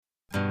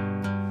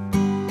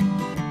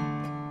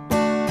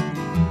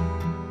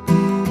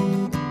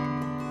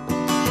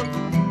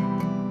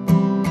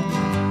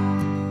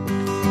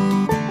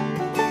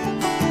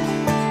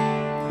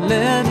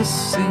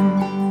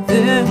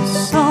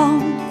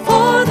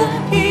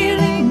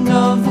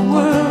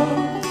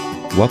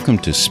Welcome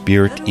to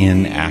Spirit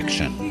in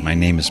Action. My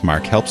name is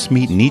Mark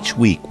Helpsmeet, and each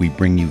week we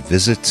bring you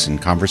visits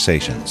and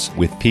conversations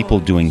with people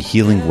doing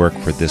healing work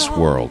for this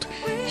world,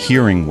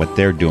 hearing what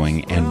they're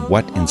doing and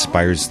what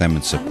inspires them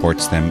and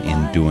supports them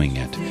in doing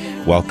it.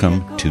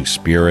 Welcome to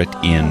Spirit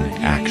in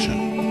Action.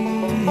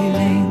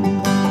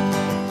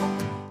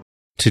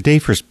 Today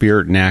for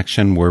Spirit in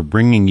Action, we're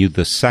bringing you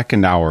the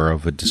second hour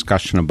of a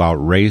discussion about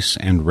race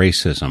and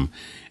racism,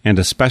 and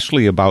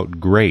especially about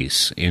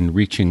grace in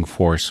reaching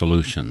for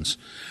solutions.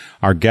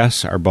 Our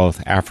guests are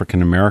both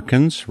African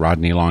Americans.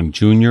 Rodney Long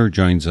Jr.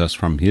 joins us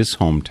from his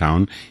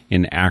hometown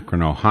in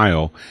Akron,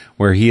 Ohio,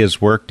 where he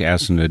has worked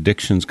as an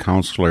addictions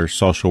counselor,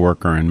 social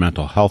worker, and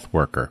mental health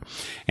worker.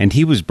 And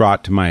he was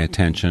brought to my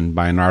attention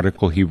by an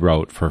article he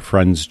wrote for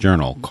Friends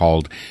Journal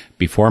called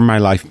 "Before My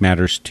Life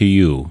Matters to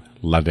You,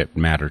 Let It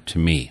Matter to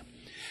Me."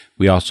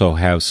 We also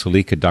have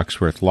Salika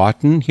Ducksworth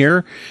Lawton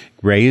here,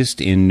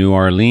 raised in New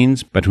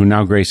Orleans, but who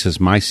now graces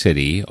my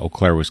city, Eau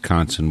Claire,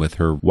 Wisconsin, with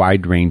her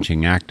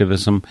wide-ranging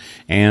activism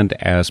and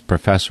as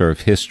professor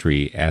of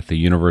history at the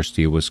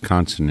University of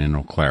Wisconsin in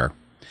Eau Claire.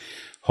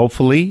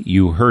 Hopefully,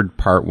 you heard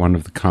part one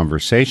of the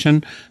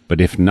conversation,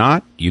 but if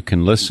not, you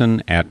can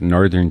listen at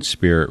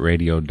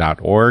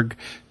northernspiritradio.org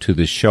to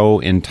the show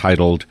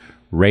entitled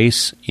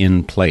Race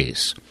in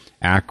Place,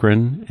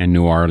 Akron and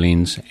New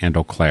Orleans and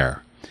Eau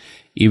Claire.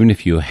 Even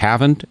if you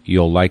haven't,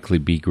 you'll likely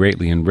be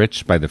greatly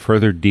enriched by the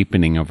further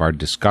deepening of our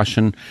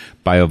discussion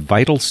by a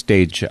vital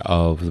stage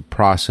of the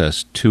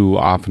process too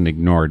often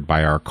ignored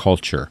by our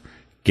culture,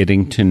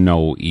 getting to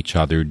know each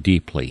other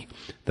deeply,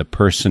 the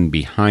person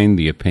behind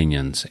the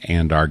opinions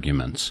and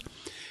arguments.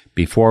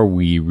 Before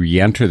we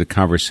re-enter the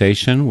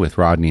conversation with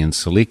Rodney and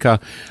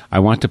Salika, I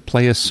want to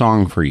play a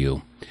song for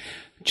you.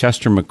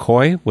 Chester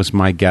McCoy was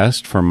my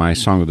guest for my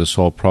Song of the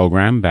Soul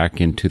program back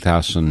in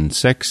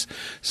 2006,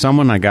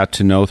 someone I got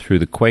to know through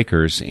the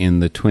Quakers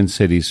in the Twin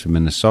Cities of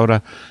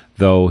Minnesota,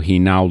 though he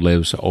now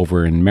lives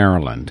over in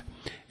Maryland.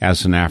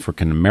 As an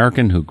African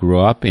American who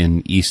grew up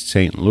in East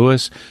St.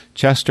 Louis,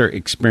 Chester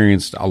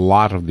experienced a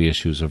lot of the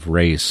issues of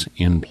race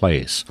in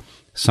place,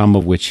 some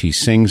of which he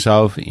sings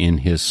of in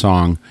his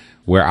song,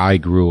 Where I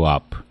Grew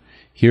Up.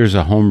 Here's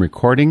a home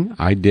recording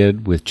I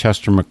did with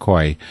Chester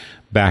McCoy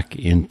back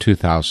in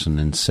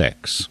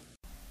 2006.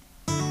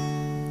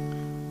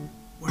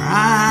 Where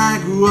I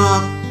grew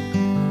up,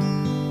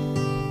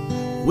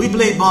 we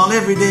played ball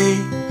every day,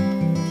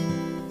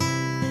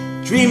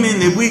 dreaming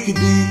that we could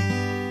be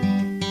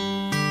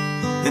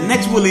the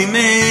next Willie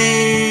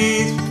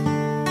Mays.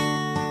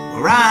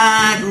 Where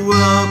I grew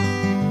up,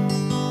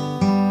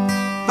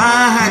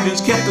 fire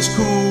hydrants kept us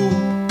cool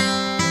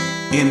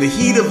in the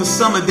heat of a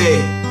summer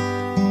day.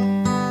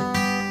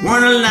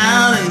 Weren't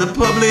allowed in the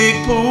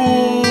public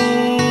pools.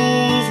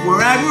 Where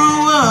I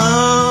grew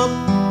up,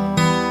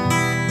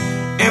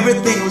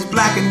 everything was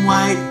black and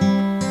white.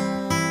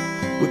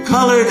 We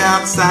colored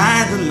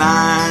outside the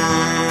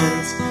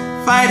lines,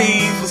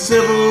 fighting for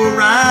civil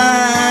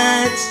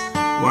rights.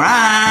 Where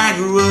I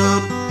grew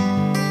up,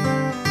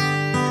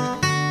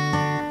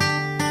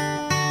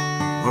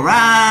 where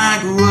I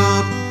grew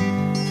up,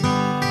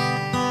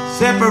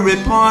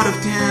 separate part of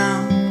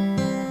town.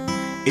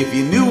 If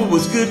you knew what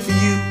was good for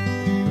you,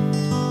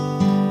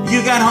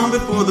 you got home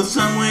before the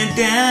sun went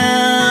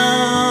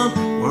down.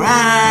 Where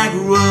I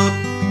grew up,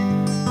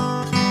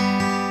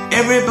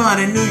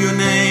 everybody knew your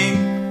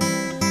name.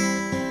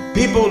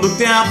 People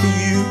looked out for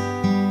you,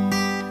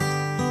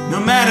 no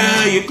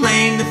matter your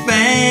claim to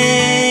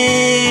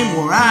fame.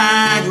 Where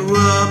I grew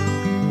up,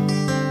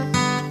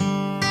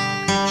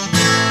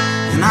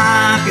 and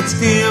I could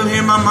still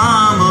hear my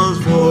mama's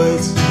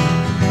voice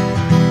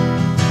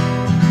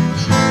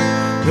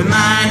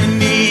reminding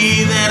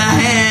me that I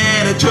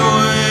had a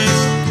choice.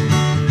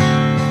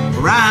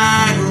 Where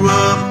I grew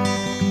up,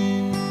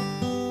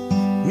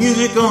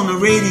 music on the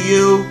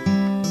radio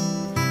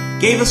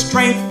gave us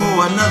strength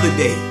for another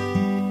day,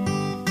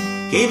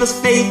 gave us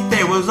faith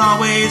there was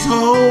always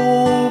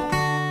hope.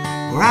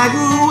 Where I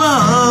grew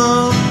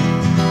up,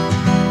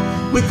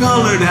 we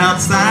colored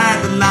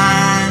outside the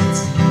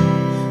lines,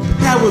 but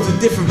that was a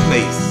different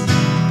place,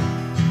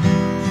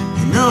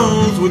 and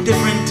those were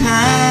different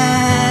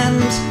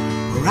times.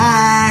 Where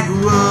I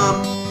grew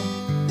up.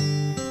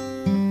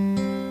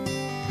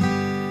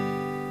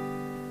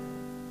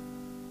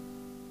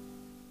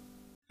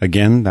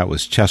 Again, that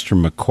was Chester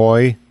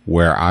McCoy,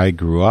 Where I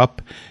Grew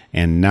Up.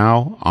 And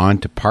now on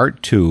to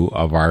part two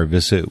of our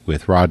visit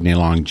with Rodney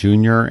Long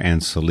Jr.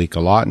 and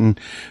Salika Lawton,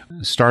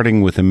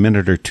 starting with a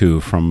minute or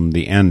two from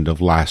the end of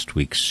last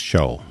week's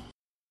show.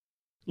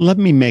 Let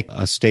me make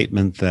a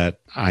statement that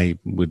I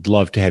would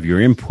love to have your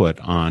input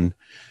on.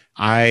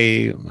 How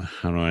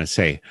do I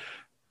say?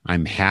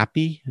 I'm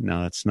happy.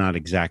 No, that's not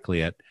exactly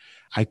it.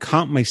 I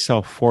count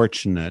myself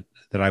fortunate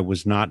that I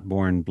was not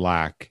born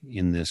black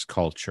in this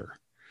culture.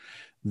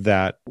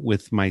 That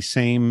with my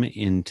same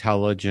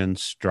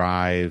intelligence,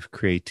 drive,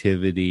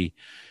 creativity,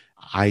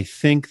 I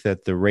think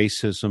that the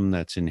racism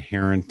that's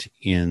inherent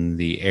in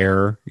the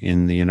air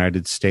in the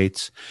United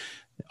States,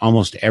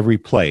 almost every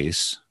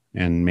place,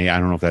 And I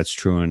don't know if that's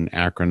true in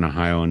Akron,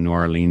 Ohio, and New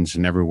Orleans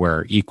and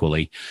everywhere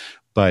equally.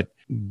 But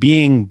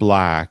being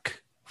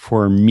Black,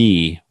 for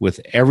me, with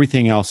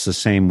everything else the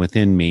same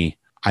within me,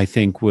 I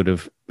think would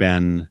have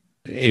been,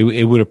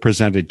 it would have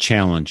presented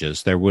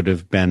challenges. There would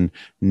have been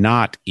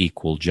not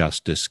equal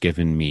justice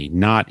given me,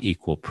 not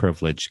equal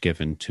privilege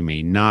given to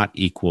me, not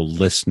equal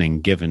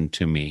listening given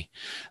to me,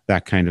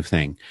 that kind of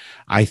thing.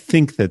 I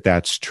think that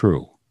that's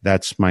true.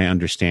 That's my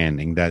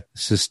understanding, that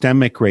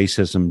systemic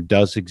racism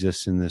does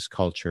exist in this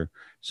culture.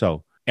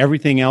 So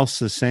everything else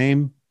the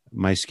same,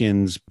 my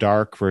skin's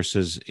dark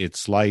versus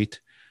it's light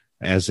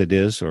as it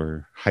is,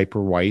 or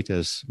hyper white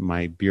as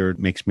my beard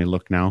makes me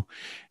look now,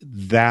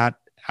 that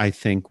I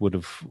think would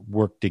have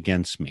worked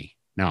against me.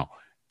 Now,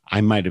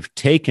 I might have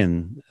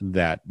taken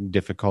that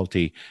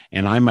difficulty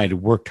and I might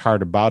have worked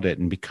hard about it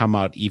and become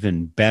out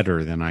even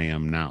better than I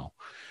am now.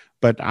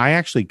 But I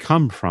actually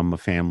come from a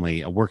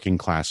family, a working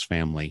class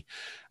family.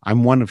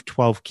 I'm one of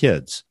 12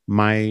 kids.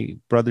 My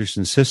brothers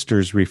and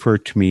sisters refer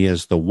to me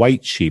as the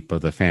white sheep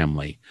of the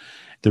family.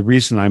 The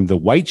reason I'm the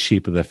white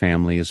sheep of the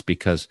family is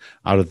because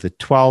out of the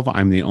 12,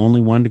 I'm the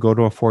only one to go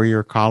to a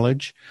 4-year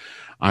college.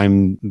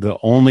 I'm the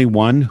only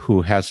one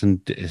who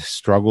hasn't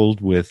struggled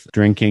with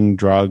drinking,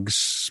 drugs,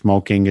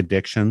 smoking,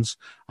 addictions.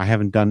 I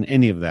haven't done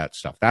any of that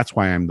stuff. That's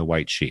why I'm the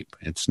white sheep.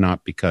 It's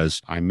not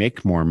because I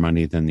make more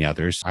money than the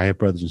others. I have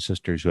brothers and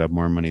sisters who have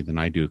more money than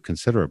I do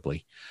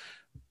considerably.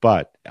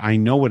 But I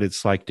know what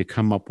it's like to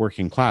come up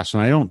working class,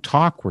 and I don't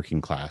talk working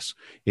class.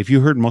 If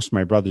you heard most of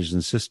my brothers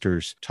and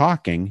sisters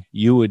talking,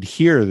 you would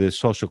hear the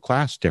social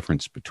class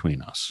difference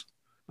between us.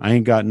 I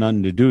ain't got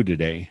nothing to do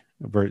today.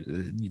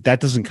 That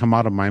doesn't come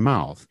out of my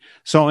mouth.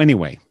 So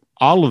anyway,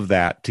 all of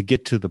that to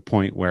get to the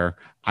point where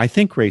I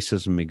think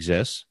racism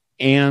exists.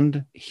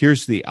 And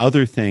here's the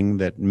other thing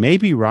that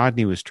maybe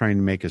Rodney was trying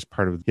to make as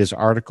part of his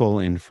article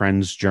in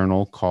Friends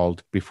Journal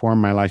called Before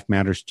My Life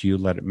Matters to You,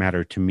 Let It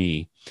Matter to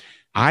Me.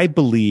 I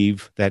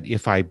believe that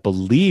if I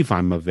believe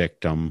I'm a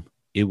victim,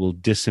 it will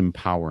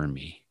disempower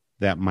me,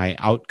 that my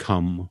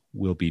outcome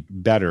will be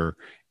better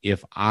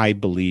if I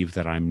believe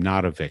that I'm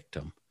not a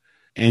victim.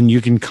 And you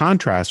can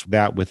contrast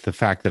that with the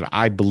fact that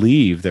I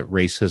believe that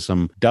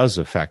racism does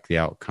affect the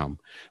outcome.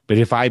 But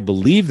if I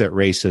believe that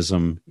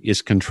racism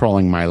is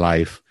controlling my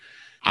life,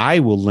 I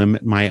will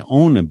limit my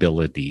own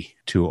ability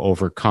to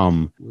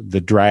overcome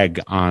the drag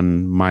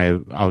on my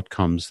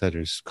outcomes that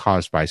is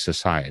caused by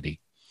society.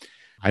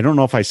 I don't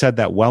know if I said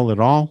that well at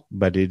all,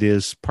 but it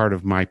is part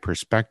of my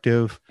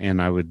perspective,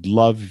 and I would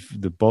love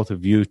the both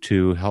of you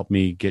to help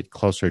me get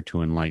closer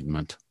to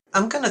enlightenment.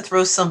 I'm going to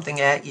throw something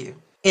at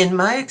you. In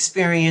my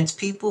experience,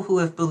 people who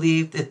have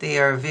believed that they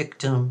are a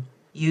victim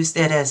use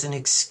that as an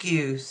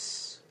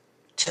excuse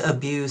to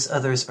abuse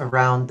others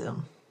around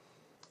them.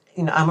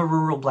 I'm a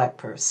rural Black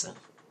person.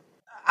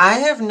 I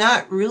have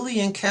not really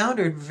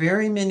encountered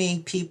very many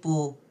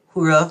people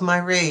who are of my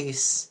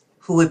race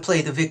who would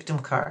play the victim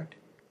card.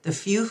 The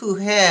few who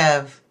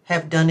have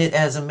done it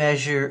as a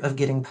measure of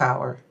getting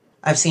power.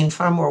 I've seen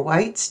far more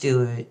whites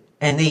do it,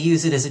 and they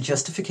use it as a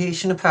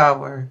justification of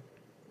power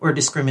or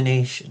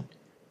discrimination.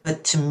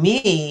 But to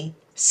me,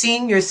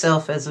 seeing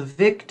yourself as a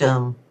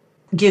victim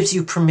gives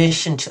you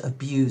permission to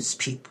abuse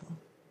people.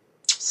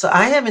 So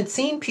I haven't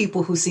seen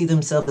people who see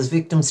themselves as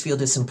victims feel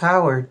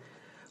disempowered.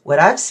 What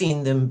I've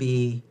seen them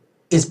be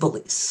is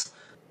bullies,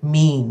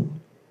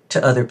 mean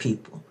to other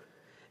people.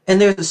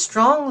 And there's a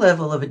strong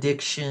level of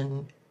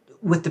addiction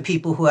with the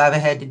people who I've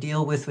had to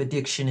deal with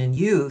addiction in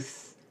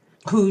youth,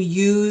 who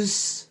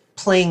use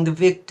playing the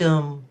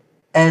victim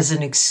as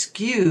an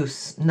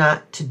excuse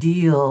not to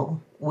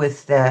deal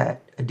with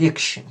that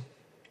addiction.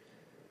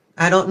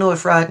 I don't know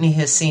if Rodney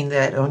has seen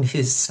that on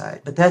his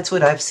side, but that's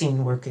what I've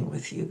seen working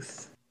with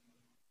youth.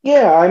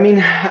 Yeah, I mean,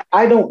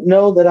 I don't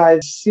know that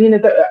I've seen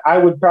it. I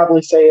would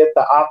probably say it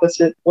the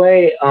opposite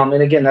way. And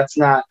again, that's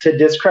not to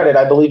discredit.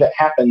 I believe it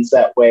happens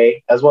that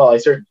way as well. I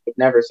certainly would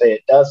never say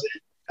it doesn't.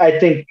 I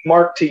think,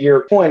 Mark, to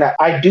your point,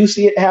 I do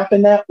see it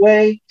happen that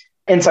way.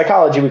 In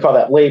psychology, we call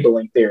that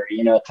labeling theory.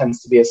 It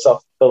tends to be a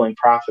self-fulfilling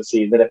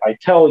prophecy that if I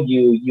tell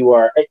you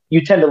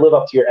you tend to live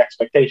up to your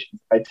expectations.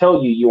 If I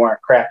tell you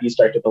aren't crap, you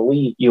start to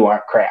believe you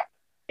aren't crap.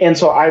 And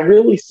so I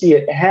really see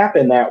it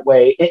happen that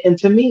way. And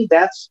to me,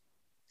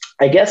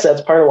 I guess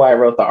that's part of why I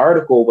wrote the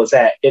article, was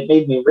that it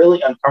made me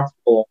really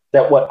uncomfortable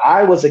that what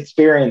I was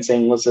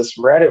experiencing was this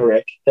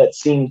rhetoric that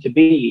seemed to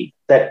be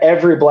that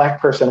every Black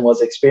person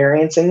was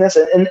experiencing this.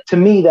 And to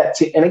me,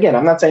 and again,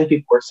 I'm not saying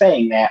people were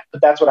saying that,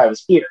 but that's what I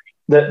was hearing.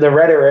 The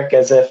rhetoric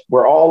as if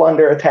we're all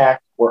under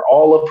attack, we're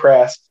all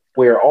oppressed,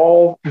 we're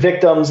all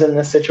victims in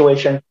this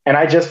situation. And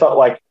I just felt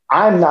like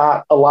I'm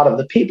not, a lot of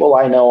the people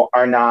I know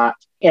are not.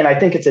 And I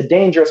think it's a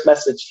dangerous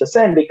message to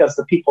send, because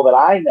the people that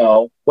I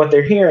know, what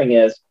they're hearing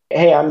is,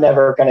 hey, I'm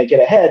never going to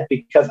get ahead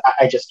because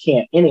I just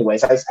can't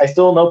anyways. I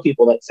still know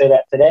people that say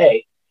that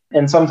today.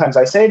 And sometimes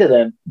I say to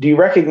them, do you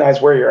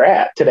recognize where you're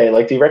at today?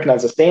 Like, do you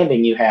recognize the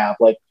standing you have?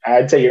 Like,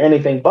 I'd say you're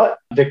anything but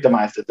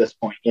victimized at this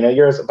point.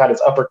 You're about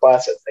as upper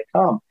class as they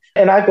come.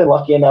 And I've been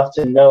lucky enough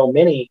to know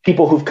many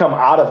people who've come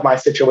out of my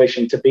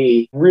situation to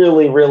be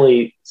really,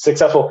 really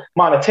successful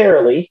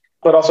monetarily,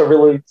 but also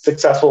really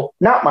successful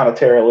not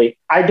monetarily.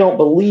 I don't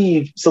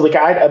believe,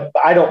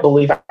 I don't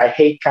believe I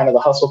hate kind of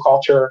the hustle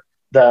culture,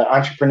 the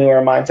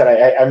entrepreneur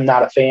mindset. I'm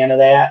not a fan of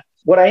that.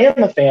 What I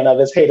am a fan of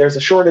is, hey, there's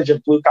a shortage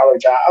of blue collar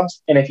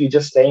jobs. And if you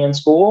just stay in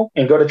school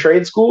and go to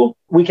trade school,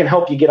 we can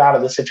help you get out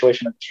of the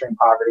situation of extreme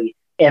poverty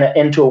and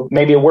into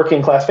maybe a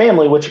working class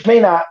family, which may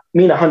not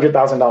mean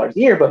 $100,000 a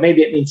year, but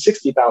maybe it means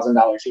 $60,000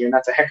 a year. And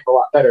that's a heck of a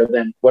lot better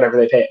than whatever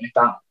they pay at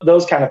McDonald's,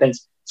 those kind of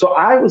things. So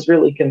I was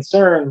really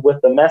concerned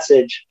with the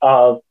message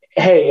of,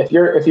 hey, if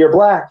you're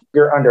Black,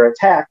 you're under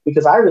attack,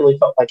 because I really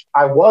felt like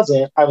I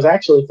wasn't. I was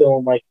actually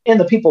feeling like, and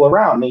the people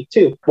around me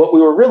too, what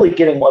we were really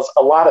getting was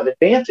a lot of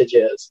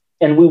advantages,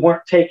 and we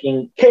weren't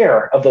taking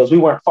care of those. We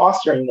weren't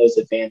fostering those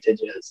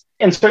advantages.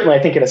 And certainly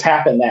I think it has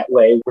happened that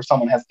way, where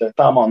someone has their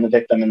thumb on the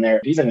victim and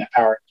they're using that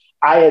power.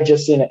 I had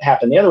just seen it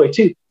happen the other way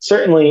too,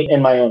 certainly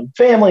in my own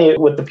family,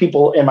 with the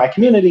people in my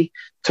community,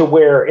 to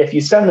where if you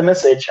send the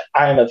message,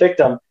 I am a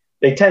victim,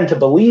 they tend to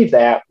believe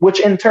that,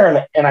 which in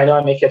turn, and I know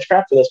I may catch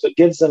crap for this, but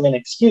gives them an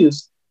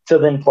excuse to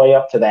then play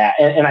up to that.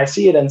 And I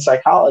see it in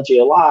psychology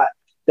a lot,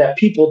 that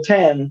people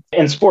tend,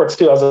 in sports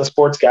too, as a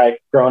sports guy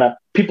growing up,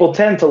 people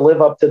tend to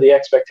live up to the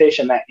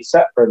expectation that you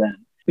set for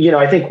them.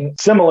 I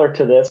think similar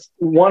to this,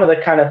 one of the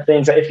kind of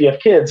things that if you have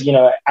kids,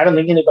 I don't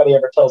think anybody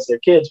ever tells their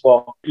kids,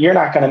 well, you're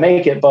not going to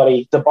make it,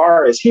 buddy. The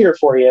bar is here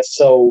for you.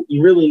 So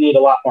you really need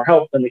a lot more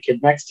help than the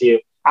kid next to you.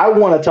 I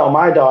want to tell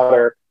my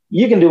daughter,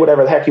 you can do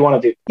whatever the heck you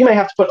want to do. You may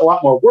have to put a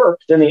lot more work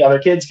than the other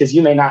kids, because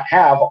you may not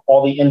have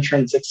all the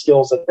intrinsic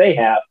skills that they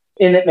have.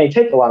 And it may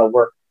take a lot of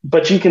work,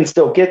 but you can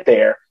still get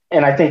there.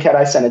 And I think had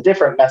I sent a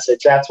different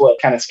message, that's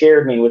what kind of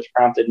scared me, which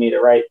prompted me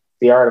to write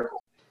the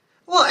article.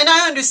 Well, and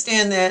I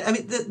understand that. I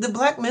mean, the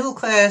Black middle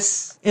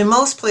class in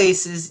most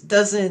places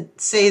doesn't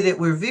say that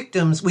we're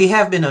victims. We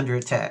have been under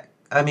attack.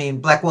 I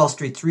mean, Black Wall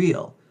Street's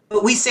real.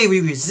 But we say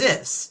we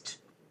resist.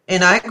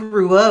 And I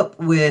grew up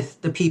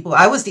with the people,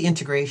 I was the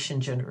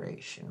integration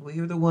generation. We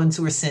were the ones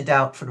who were sent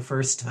out for the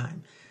first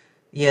time.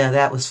 Yeah,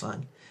 that was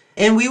fun.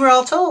 And we were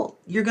all told,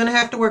 you're going to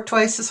have to work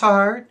twice as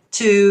hard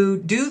to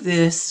do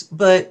this,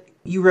 but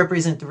you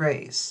represent the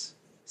race.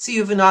 So you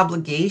have an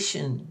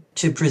obligation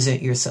to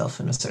present yourself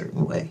in a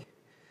certain way.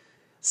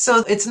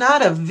 So it's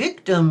not a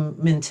victim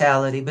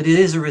mentality, but it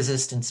is a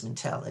resistance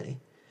mentality.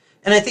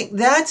 And I think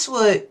that's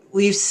what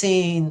we've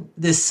seen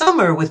this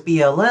summer with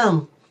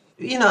BLM.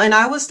 And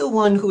I was the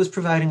one who was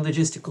providing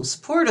logistical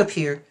support up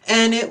here.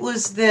 And it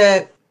was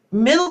that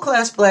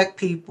middle-class Black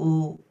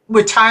people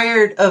were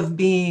tired of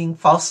being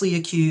falsely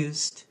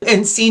accused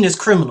and seen as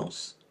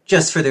criminals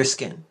just for their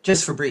skin,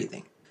 just for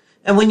breathing.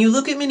 And when you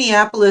look at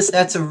Minneapolis,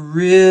 that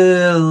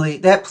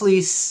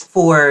police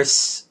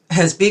force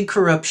has big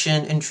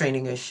corruption and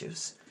training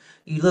issues.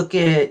 You look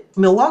at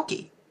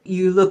Milwaukee,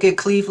 you look at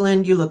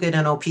Cleveland, you look at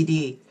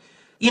NOPD.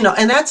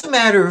 And that's a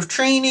matter of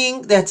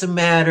training. That's a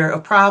matter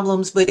of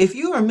problems. But if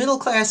you are middle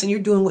class and you're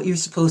doing what you're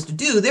supposed to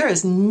do, there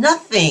is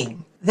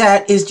nothing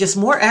that is just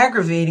more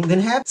aggravating than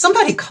have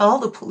somebody call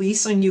the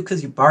police on you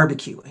because you're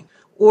barbecuing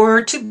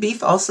or to be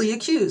falsely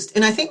accused.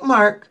 And I think,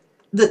 Mark,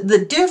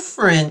 the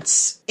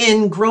difference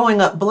in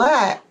growing up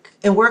Black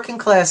and working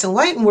class and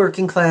white and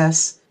working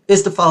class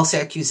is the false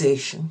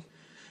accusation.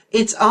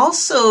 It's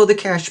also the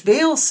cash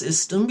bail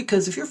system,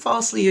 because if you're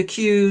falsely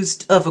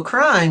accused of a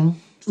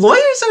crime,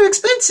 lawyers are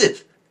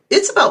expensive.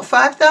 It's about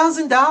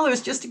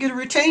 $5,000 just to get a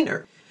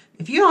retainer.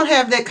 If you don't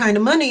have that kind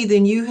of money,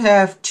 then you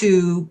have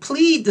to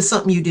plead to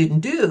something you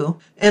didn't do,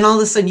 and all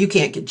of a sudden you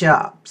can't get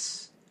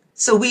jobs.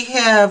 So we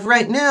have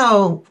right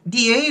now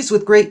DAs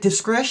with great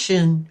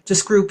discretion to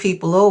screw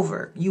people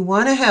over. You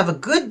want to have a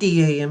good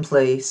DA in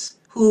place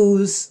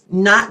who's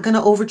not going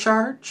to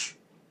overcharge.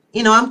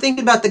 I'm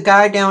thinking about the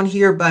guy down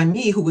here by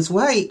me who was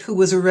white, who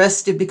was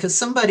arrested because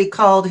somebody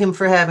called him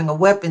for having a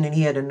weapon and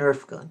he had a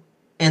Nerf gun.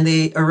 And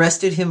they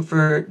arrested him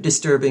for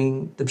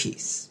disturbing the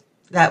peace.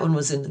 That one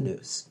was in the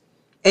news.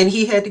 And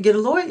he had to get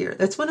a lawyer.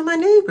 That's one of my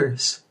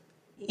neighbors.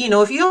 If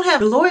you don't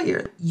have a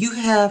lawyer, you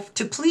have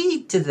to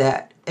plead to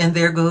that. And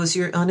there goes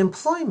your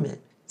unemployment.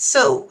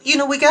 So,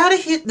 we got to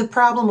hit the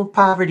problem of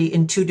poverty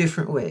in two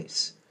different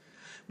ways.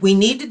 We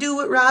need to do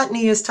what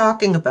Rodney is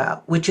talking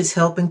about, which is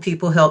helping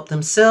people help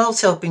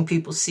themselves, helping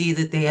people see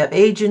that they have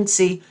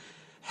agency,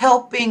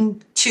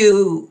 helping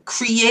to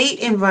create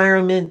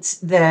environments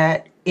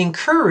that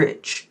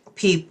encourage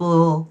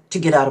people to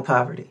get out of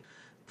poverty.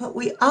 But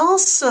we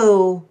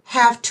also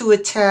have to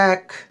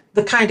attack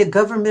the kind of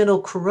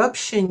governmental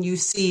corruption you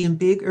see in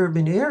big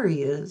urban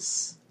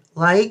areas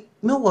like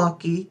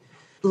Milwaukee,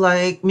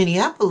 like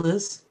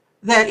Minneapolis,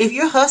 that if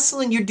you're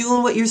hustling, you're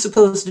doing what you're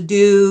supposed to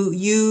do,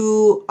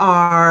 you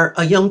are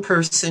a young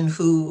person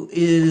who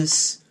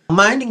is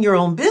minding your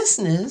own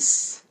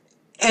business,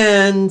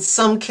 and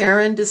some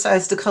Karen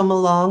decides to come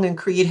along and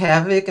create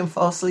havoc and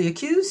falsely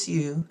accuse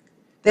you,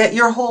 that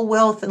your whole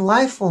wealth and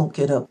life won't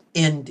get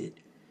upended.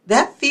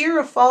 That fear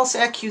of false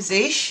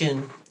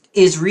accusation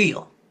is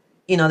real.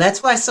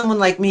 That's why someone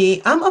like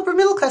me, I'm upper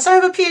middle class, I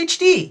have a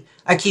PhD.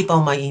 I keep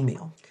all my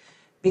email.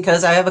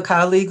 Because I have a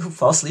colleague who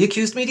falsely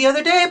accused me the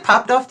other day,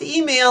 popped off the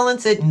email and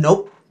said,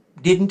 nope,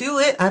 didn't do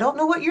it. I don't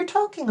know what you're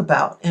talking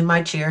about. And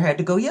my chair had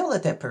to go yell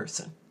at that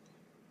person.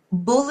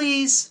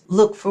 Bullies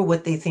look for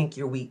what they think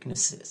your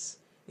weakness is.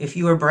 If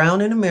you are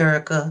brown in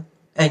America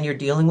and you're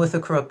dealing with a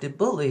corrupted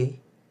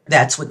bully,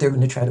 that's what they're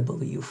going to try to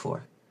bully you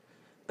for.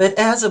 But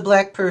as a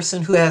Black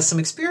person who has some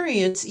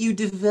experience, you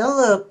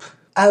develop,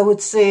 I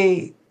would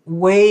say,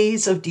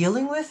 ways of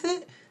dealing with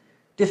it,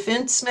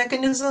 defense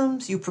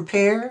mechanisms, you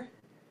prepare.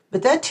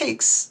 But that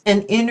takes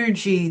an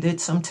energy that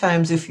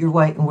sometimes if you're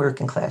white and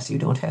working class, you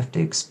don't have to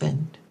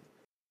expend.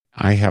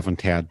 I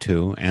haven't had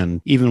to.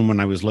 And even when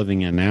I was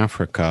living in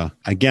Africa,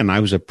 again, I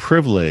was a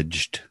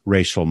privileged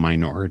racial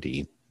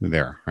minority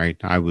there, right?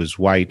 I was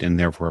white and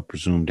therefore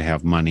presumed to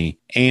have money.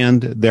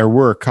 And there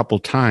were a couple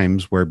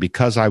times where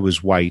because I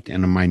was white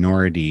and a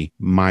minority,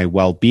 my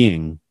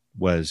well-being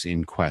was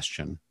in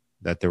question,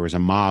 that there was a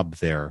mob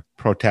there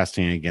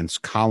protesting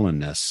against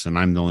colonists, and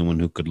I'm the only one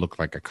who could look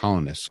like a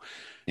colonist.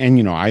 And,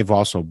 you know, I've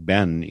also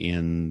been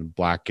in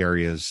Black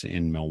areas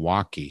in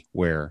Milwaukee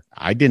where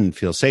I didn't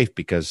feel safe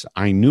because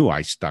I knew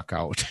I stuck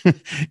out.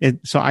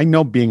 So I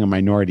know being a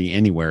minority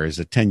anywhere is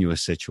a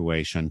tenuous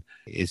situation.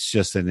 It's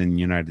just that in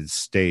the United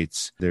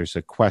States, there's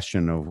a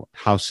question of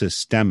how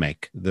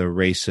systemic the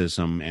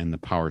racism and the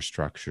power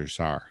structures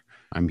are.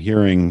 I'm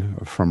hearing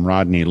from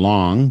Rodney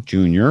Long,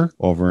 Jr.,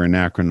 over in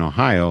Akron,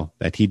 Ohio,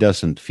 that he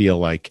doesn't feel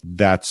like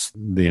that's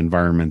the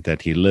environment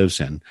that he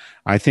lives in.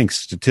 I think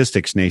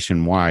statistics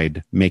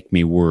nationwide make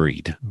me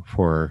worried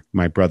for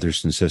my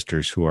brothers and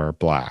sisters who are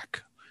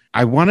Black.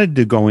 I wanted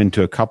to go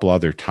into a couple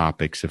other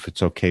topics, if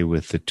it's okay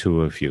with the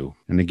two of you.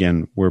 And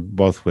again, we're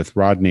both with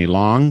Rodney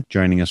Long,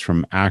 joining us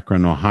from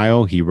Akron,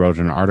 Ohio. He wrote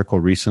an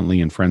article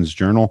recently in Friends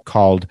Journal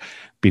called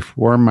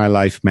Before My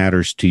Life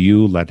Matters to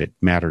You, Let It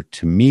Matter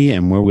to Me.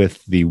 And we're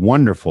with the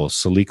wonderful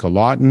Salika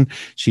Lawton.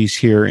 She's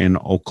here in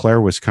Eau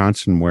Claire,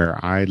 Wisconsin,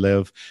 where I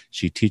live.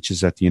 She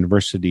teaches at the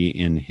University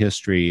in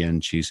History,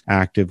 and she's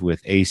active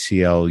with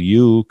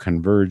ACLU,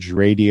 Converge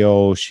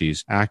Radio.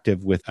 She's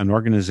active with an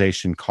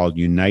organization called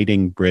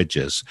Uniting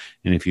Bridges.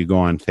 And if you go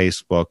on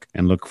Facebook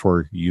and look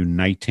for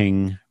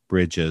Uniting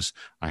Bridges,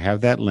 I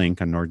have that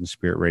link on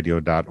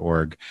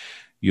northernspiritradio.org.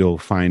 You'll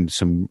find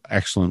some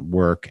excellent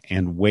work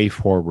and way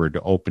forward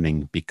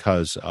opening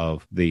because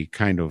of the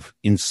kind of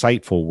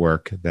insightful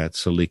work that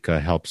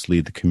Salika helps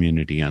lead the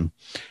community in.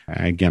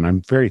 Again,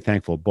 I'm very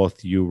thankful both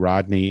to you,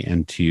 Rodney,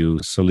 and to you,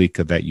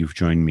 Salika, that you've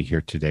joined me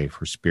here today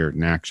for Spirit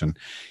in Action.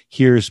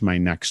 Here's my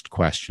next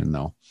question,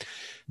 though.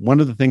 One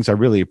of the things I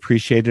really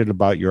appreciated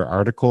about your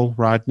article,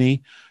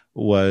 Rodney,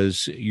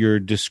 was your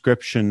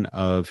description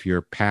of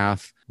your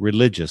path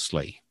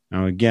religiously.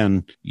 Now,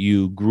 again,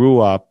 you grew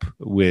up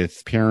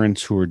with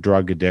parents who were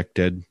drug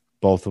addicted,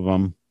 both of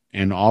them,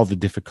 and all the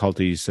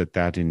difficulties that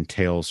that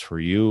entails for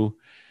you.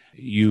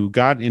 You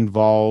got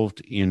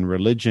involved in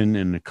religion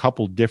in a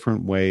couple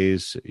different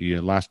ways. The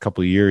last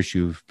couple of years,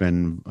 you've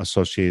been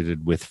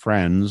associated with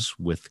Friends,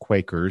 with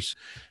Quakers,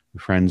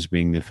 Friends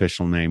being the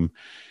official name.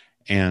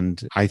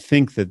 And I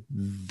think that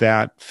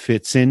that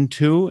fits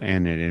into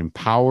and it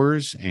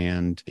empowers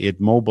and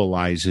it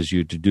mobilizes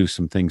you to do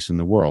some things in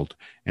the world.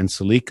 And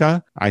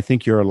Salika, I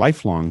think you're a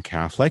lifelong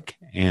Catholic,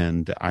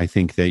 and I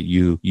think that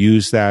you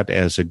use that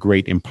as a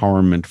great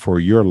empowerment for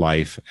your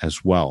life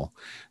as well.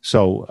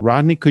 So,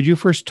 Rodney, could you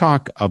first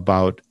talk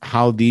about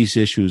how these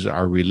issues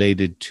are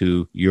related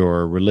to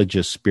your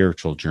religious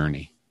spiritual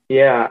journey?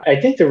 Yeah, I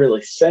think they're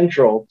really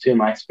central to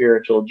my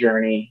spiritual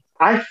journey.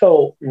 I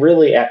felt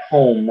really at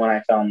home when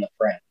I found the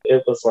Friend.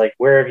 It was like,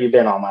 where have you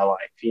been all my life?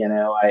 You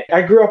know,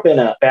 I grew up in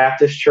a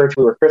Baptist church.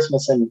 We were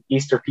Christmas and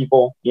Easter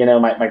people. You know,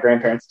 my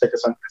grandparents took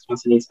us on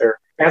Christmas and Easter.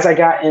 As I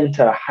got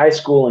into high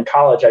school and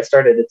college, I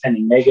started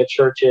attending mega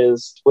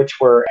churches,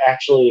 which were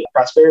actually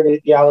prosperity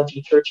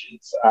theology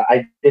churches.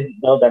 I didn't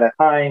know that at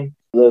the time.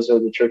 Those are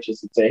the churches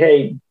that say,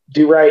 hey,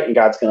 do right and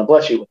God's going to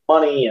bless you with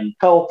money and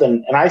health.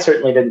 And I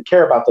certainly didn't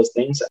care about those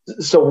things.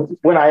 So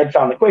when I had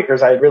found the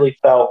Quakers, I really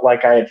felt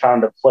like I had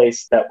found a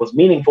place that was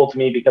meaningful to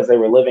me because they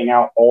were living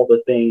out all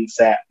the things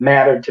that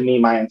mattered to me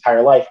my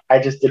entire life. I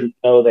just didn't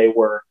know they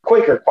were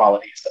Quaker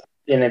qualities.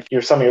 And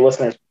if some of your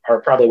listeners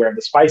are probably aware of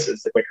the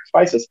SPICES, the Quaker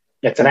SPICES,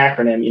 it's an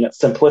acronym, you know,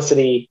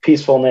 simplicity,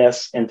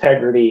 peacefulness,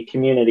 integrity,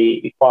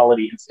 community,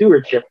 equality, and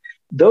stewardship.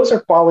 Those are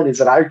qualities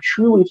that I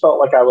truly felt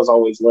like I was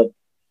always living.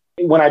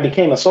 When I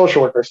became a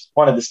social worker,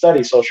 wanted to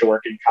study social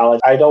work in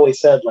college, I'd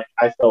always said, like,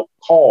 I felt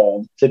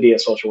called to be a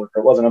social worker.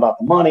 It wasn't about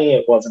the money.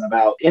 It wasn't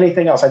about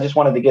anything else. I just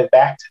wanted to give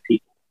back to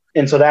people.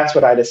 And so that's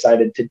what I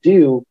decided to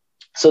do.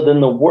 So then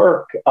the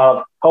work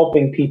of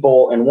helping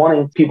people and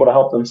wanting people to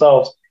help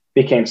themselves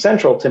became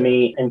central to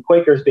me, and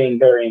Quakers being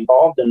very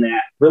involved in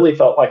that really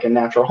felt like a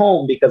natural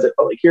home because it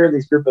felt like here are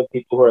these group of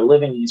people who are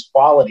living these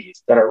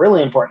qualities that are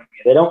really important to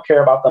me. They don't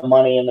care about the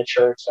money in the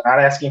church. They're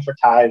not asking for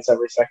tithes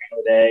every second of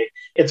the day.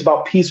 It's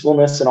about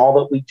peacefulness in all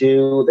that we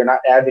do. They're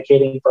not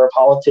advocating for a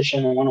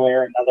politician in one way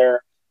or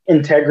another.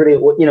 Integrity,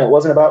 you know, it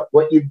wasn't about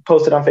what you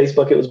posted on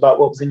Facebook. It was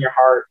about what was in your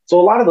heart. So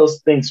a lot of those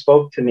things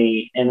spoke to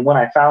me. And when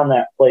I found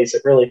that place,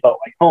 it really felt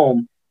like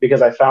home.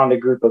 because I found a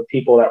group of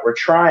people that were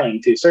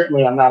trying to.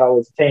 Certainly, I'm not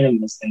always attaining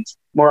those things,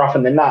 more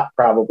often than not,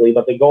 probably,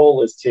 but the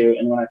goal is to.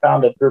 And when I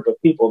found a group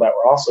of people that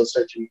were also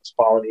searching those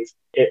qualities,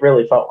 it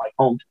really felt like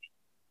home to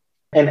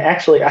me. And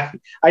actually, I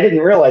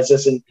didn't realize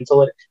this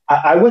until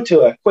I went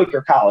to a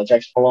Quaker college,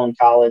 actually Malone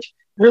College,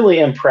 really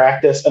in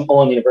practice,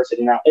 Malone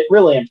University now, it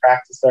really in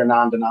practice, they're a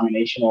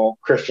non-denominational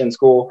Christian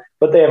school,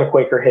 but they have a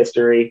Quaker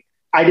history.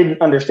 I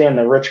didn't understand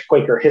the rich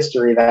Quaker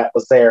history that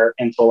was there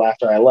until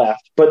after I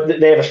left, but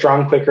they have a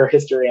strong Quaker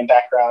history and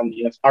background.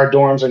 You know, our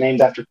dorms are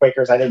named after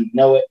Quakers. I didn't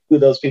know who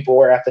those people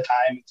were at the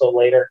time until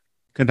later.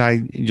 Could I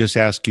just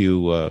ask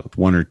you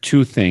one or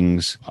two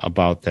things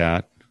about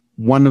that?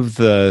 One of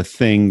the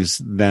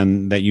things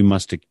then that you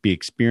must be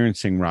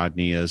experiencing,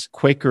 Rodney, is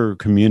Quaker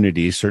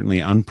communities, certainly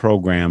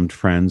unprogrammed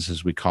friends,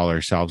 as we call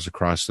ourselves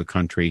across the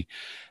country.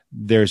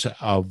 There's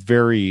a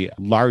very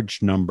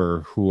large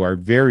number who are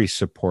very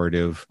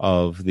supportive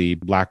of the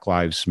Black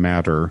Lives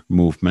Matter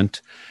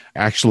movement.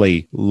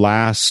 Actually,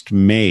 last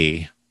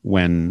May,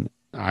 when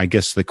I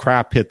guess the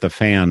crap hit the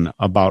fan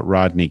about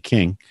Rodney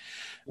King,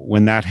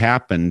 when that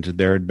happened,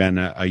 there had been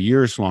a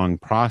years-long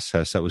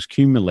process that was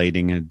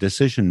accumulating a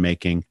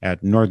decision-making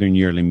at Northern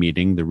Yearly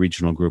Meeting, the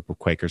regional group of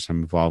Quakers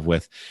I'm involved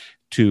with,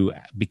 to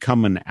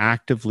become an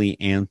actively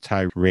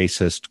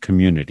anti-racist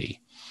community.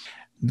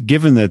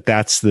 Given that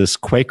that's this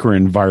Quaker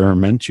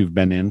environment you've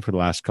been in for the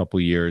last couple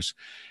of years,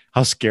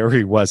 how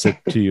scary was it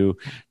to you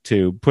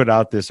to put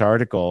out this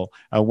article?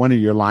 One of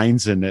your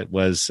lines in it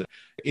was,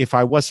 if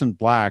I wasn't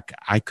Black,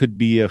 I could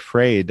be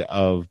afraid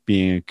of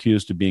being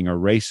accused of being a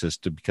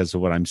racist because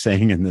of what I'm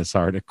saying in this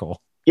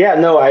article. Yeah,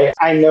 no,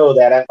 I know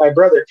that. My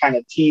brother kind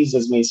of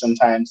teases me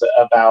sometimes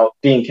about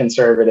being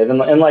conservative. And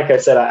like I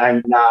said,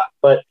 I'm not.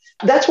 But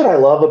that's what I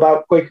love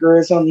about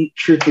Quakerism,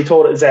 truth be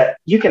told, is that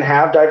you can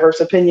have diverse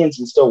opinions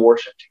and still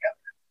worship together.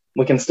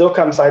 We can still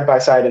come side by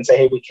side and say,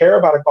 hey, we care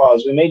about a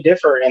cause. We may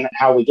differ in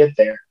how we get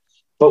there,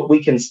 but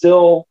we can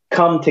still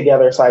come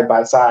together side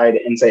by side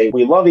and say,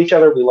 we love each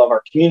other. We love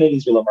our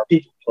communities. We love our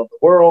people. We love the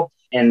world.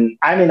 And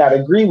I may not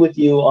agree with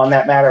you on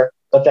that matter,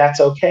 but that's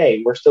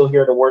okay. We're still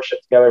here to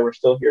worship together. We're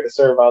still here to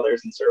serve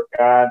others and serve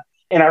God.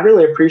 And I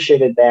really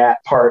appreciated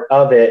that part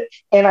of it.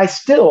 And I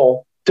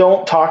still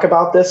don't talk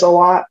about this a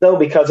lot, though,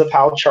 because of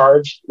how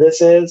charged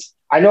this is.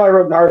 I know I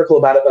wrote an article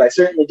about it, but I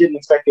certainly didn't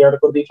expect the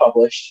article to be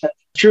published.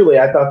 Truly,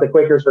 I thought the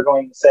Quakers were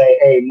going to say,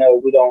 hey,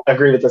 no, we don't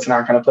agree with this and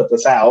aren't going to put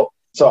this out.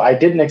 So I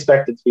didn't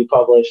expect it to be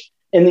published.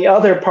 And the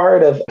other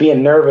part of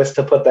being nervous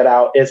to put that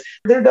out is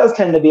there does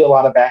tend to be a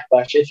lot of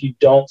backlash if you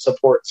don't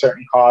support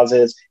certain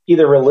causes,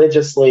 either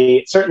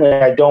religiously. Certainly,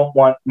 I don't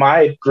want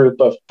my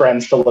group of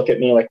friends to look at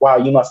me like, wow,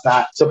 you must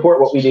not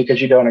support what we do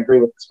because you don't agree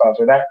with this cause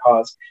or that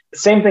cause.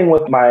 Same thing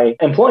with my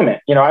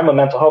employment. You know, I'm a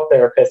mental health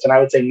therapist, and I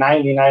would say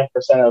 99%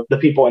 of the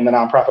people in the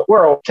nonprofit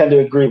world tend to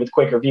agree with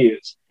Quaker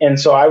views. And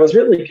so I was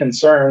really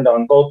concerned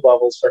on both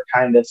levels for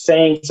kind of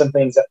saying some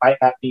things that might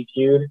not be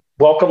viewed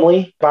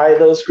welcomely by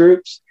those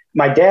groups.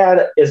 My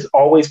dad is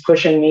always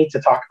pushing me to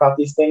talk about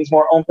these things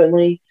more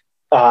openly.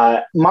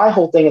 My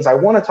whole thing is I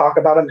want to talk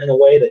about them in a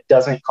way that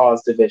doesn't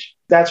cause division.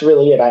 That's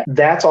really it.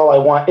 That's all I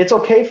want. It's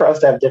okay for us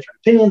to have different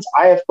opinions.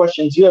 I have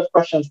questions. You have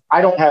questions.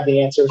 I don't have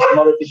the answers. Some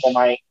other people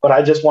might, but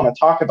I just want to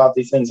talk about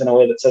these things in a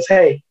way that says,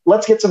 hey,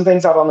 let's get some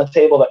things out on the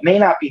table that may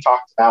not be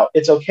talked about.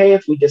 It's okay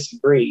if we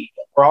disagree.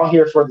 We're all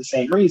here for the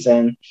same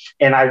reason.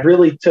 And I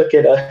really took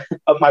it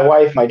of my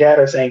wife, my dad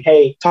are saying,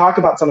 hey, talk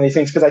about some of these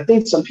things because I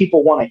think some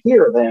people want to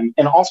hear them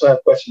and also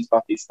have questions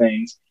about these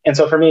things. And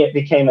so for me, it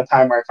became a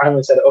time where I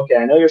finally said, okay,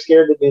 I know you're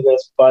scared to do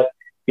this, but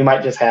you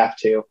might just have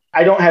to.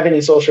 I don't have any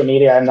social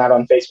media. I'm not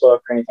on Facebook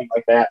or anything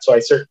like that. So I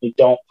certainly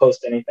don't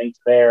post anything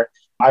there.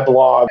 I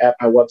blog at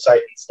my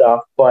website and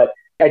stuff, but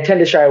I tend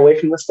to shy away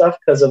from this stuff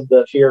because of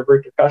the fear of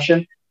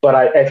repercussion. But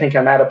I think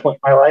I'm at a point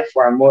in my life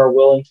where I'm more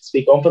willing to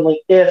speak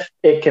openly if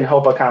it can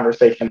help a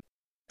conversation.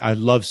 I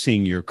love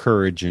seeing your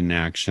courage in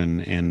action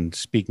and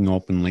speaking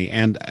openly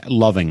and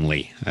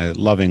lovingly.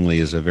 Lovingly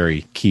is a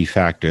very key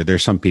factor.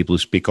 There's some people who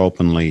speak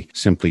openly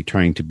simply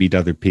trying to beat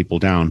other people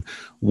down.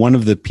 One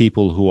of the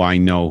people who I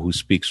know who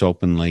speaks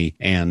openly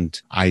and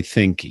I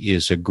think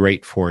is a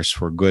great force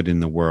for good in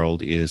the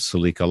world is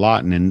Salika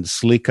Lawton. And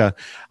Salika,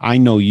 I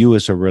know you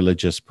as a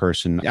religious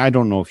person. I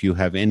don't know if you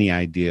have any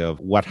idea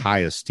of what high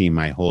esteem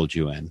I hold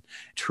you in.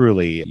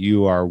 Truly,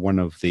 you are one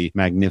of the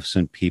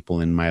magnificent people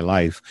in my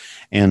life.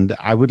 And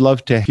I would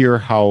love to hear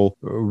how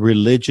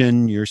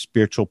religion, your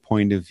spiritual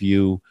point of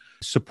view,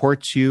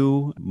 supports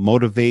you,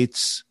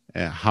 motivates,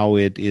 how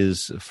it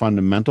is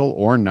fundamental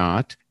or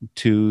not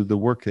to the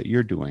work that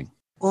you're doing.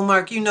 Well,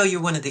 Mark, you know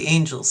you're one of the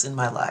angels in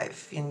my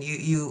life, and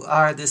you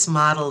are this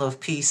model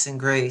of peace and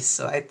grace,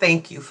 so I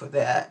thank you for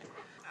that.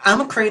 I'm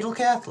a cradle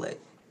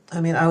Catholic.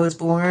 I mean, I was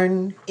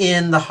born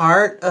in the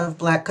heart of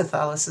Black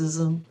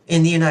Catholicism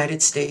in the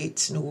United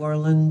States, New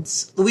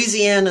Orleans.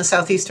 Louisiana,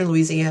 southeastern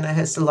Louisiana,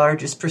 has the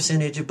largest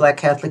percentage of Black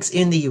Catholics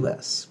in the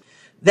U.S.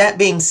 That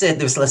being said,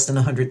 there's less than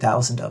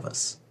 100,000 of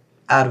us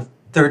out of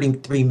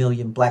 33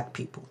 million Black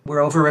people. We're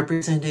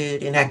overrepresented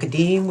in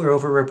academia, we're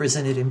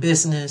overrepresented in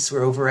business,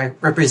 we're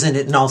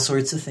overrepresented in all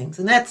sorts of things.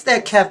 And that's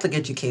that Catholic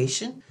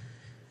education.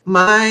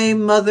 My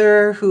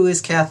mother, who is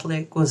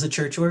Catholic, was a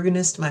church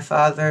organist. My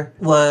father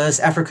was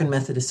African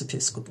Methodist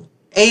Episcopal.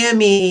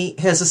 AME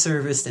has a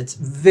service that's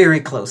very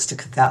close to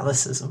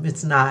Catholicism.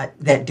 It's not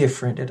that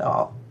different at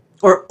all.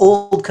 Or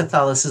old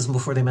Catholicism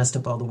before they messed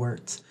up all the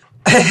words.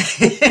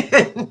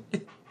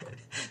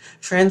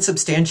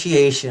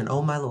 Transubstantiation,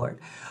 oh my Lord.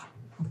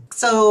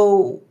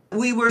 So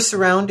we were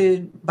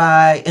surrounded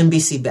by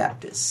NBC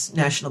Baptist,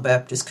 National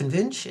Baptist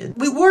Convention.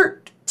 We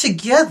worked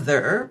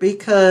together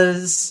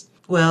because,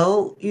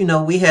 well, you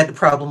know, we had the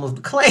problem of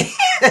the Klan.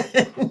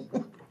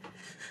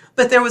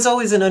 But there was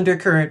always an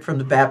undercurrent from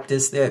the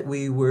Baptists that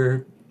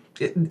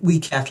we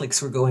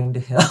Catholics were going to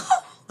hell.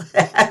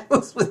 That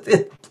was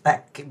within the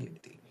Black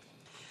community.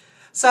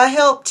 So I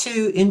helped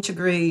to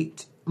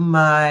integrate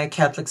my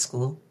Catholic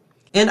school.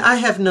 And I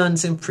have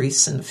nuns and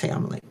priests in the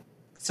family.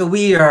 So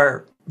we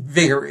are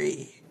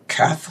very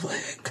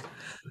Catholic.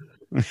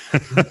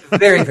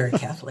 Very, very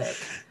Catholic.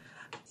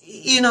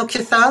 You know,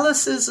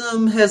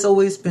 Catholicism has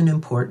always been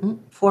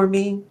important for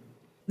me.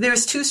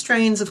 There's two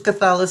strains of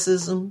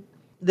Catholicism.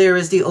 There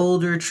is the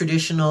older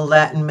traditional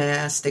Latin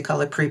Mass. They call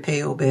it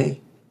Prepe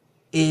Obey.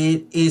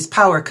 It is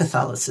power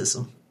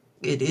Catholicism.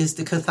 It is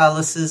the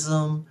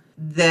Catholicism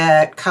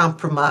that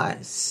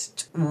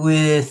compromised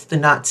with the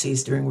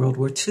Nazis during World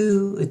War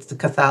II. It's the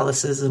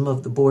Catholicism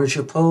of the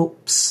Borgia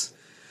popes.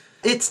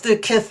 It's the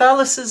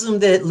Catholicism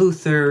that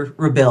Luther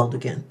rebelled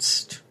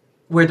against,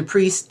 where the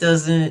priest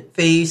doesn't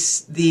face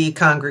the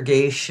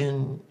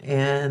congregation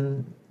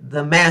and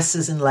the Mass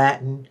is in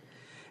Latin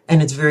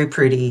and it's very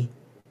pretty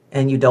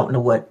and you don't know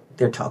what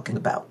they're talking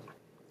about.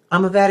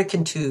 I'm a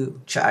Vatican II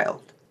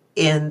child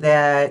in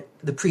that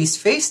the priest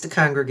faced the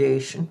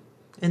congregation,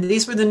 and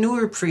these were the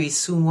newer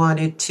priests who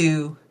wanted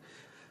to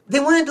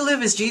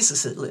live as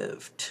Jesus had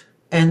lived.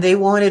 And they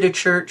wanted a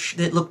church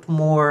that looked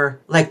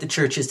more like the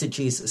churches that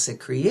Jesus had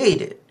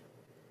created.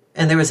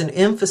 And there was an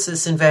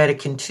emphasis in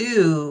Vatican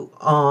II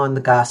on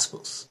the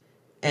Gospels.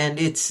 And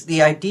it's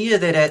the idea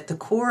that at the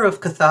core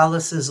of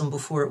Catholicism,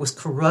 before it was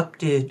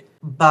corrupted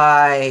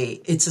by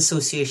its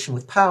association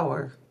with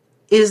power,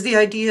 is the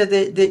idea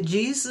that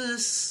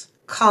Jesus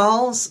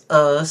calls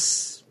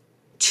us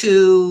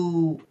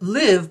to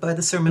live by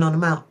the Sermon on the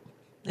Mount.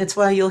 That's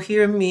why you'll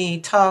hear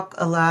me talk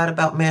a lot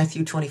about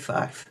Matthew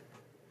 25.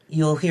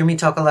 You'll hear me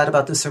talk a lot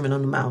about the Sermon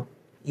on the Mount.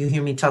 You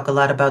hear me talk a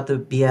lot about the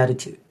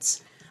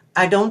Beatitudes.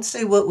 I don't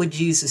say, what would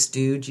Jesus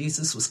do?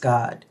 Jesus was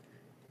God.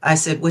 I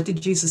said, what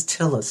did Jesus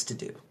tell us to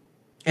do?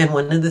 And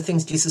one of the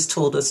things Jesus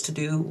told us to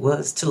do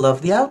was to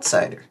love the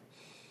outsider.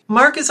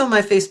 Mark is on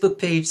my Facebook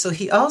page, so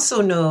he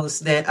also knows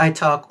that I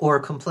talk or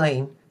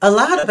complain a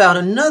lot about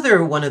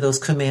another one of those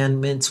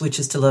commandments, which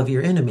is to love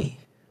your enemy.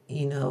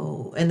 You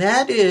know, and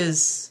that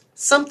is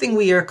something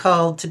we are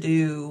called to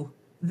do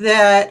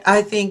that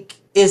I think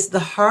is the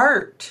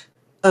heart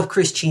of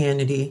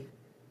Christianity,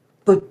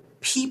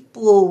 but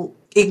people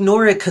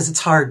ignore it because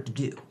it's hard to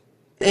do.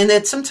 And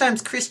that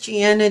sometimes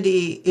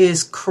Christianity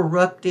is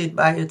corrupted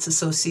by its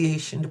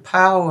association to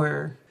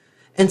power.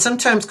 And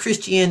sometimes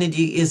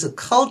Christianity is a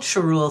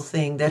cultural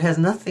thing that has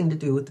nothing to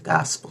do with the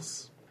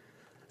Gospels.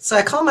 So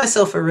I call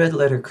myself a red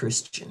letter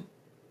Christian.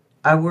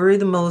 I worry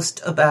the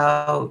most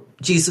about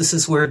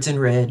Jesus's words in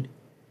red.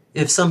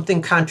 If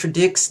something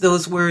contradicts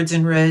those words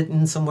in red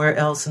and somewhere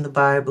else in the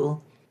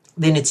Bible,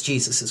 then it's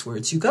Jesus's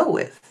words you go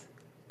with.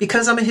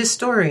 Because I'm a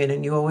historian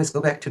and you always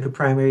go back to the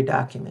primary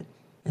document.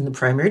 And the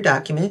primary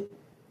document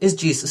is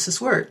Jesus's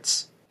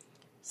words.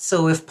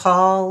 So if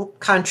Paul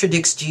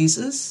contradicts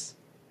Jesus,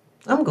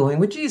 I'm going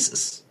with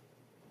Jesus.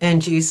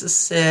 And Jesus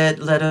said,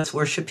 let us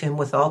worship him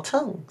with all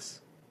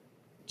tongues.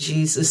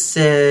 Jesus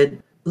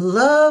said,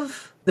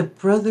 love the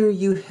brother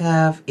you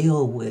have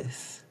ill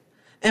with.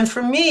 And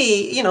for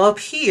me, you know, up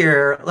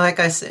here, like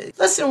I said,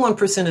 less than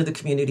 1% of the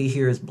community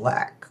here is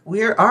Black.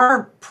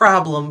 Our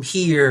problem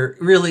here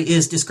really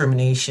is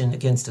discrimination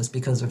against us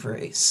because of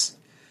race.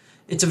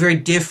 It's a very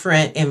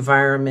different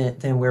environment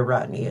than where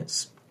Rodney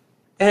is.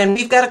 And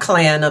we've got a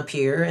Klan up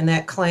here, and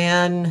that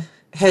Klan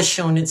has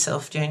shown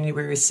itself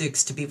January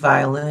 6th to be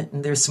violent,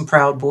 and there's some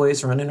Proud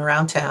Boys running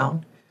around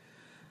town.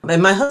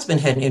 And my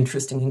husband had an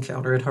interesting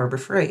encounter at Harbor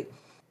Freight.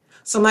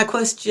 So my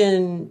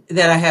question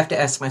that I have to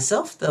ask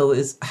myself, though,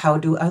 is how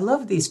do I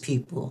love these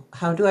people?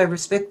 How do I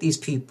respect these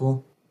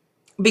people?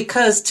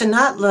 Because to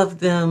not love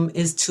them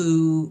is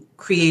to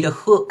create a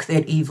hook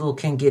that evil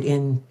can get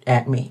in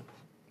at me.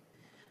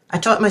 I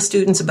taught my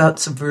students about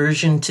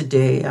subversion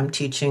today. I'm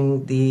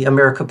teaching the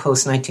America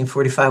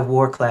Post-1945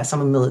 War class.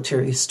 I'm a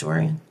military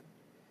historian.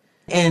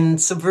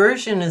 And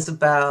subversion is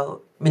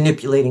about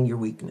manipulating your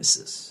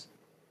weaknesses.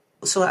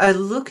 So I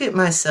look at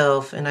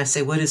myself and I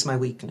say, what is my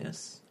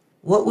weakness?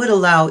 What would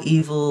allow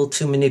evil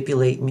to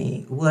manipulate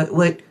me?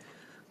 What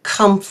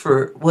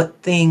comfort,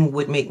 what thing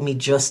would make me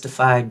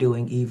justify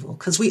doing evil?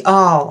 Because we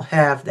all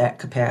have that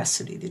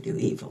capacity to do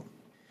evil.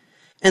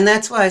 And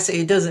that's why I say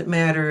it doesn't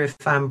matter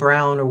if I'm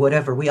brown or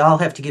whatever. We all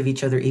have to give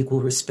each other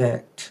equal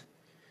respect.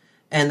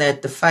 and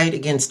that the fight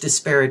against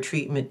disparate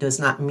treatment does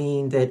not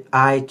mean that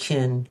I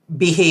can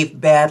behave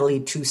badly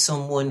to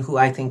someone who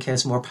I think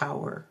has more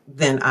power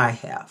than I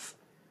have.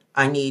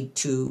 I need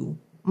to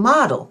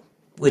model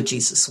what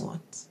Jesus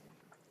wants.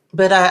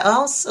 But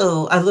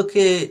I look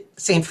at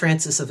St.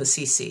 Francis of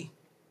Assisi,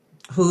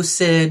 who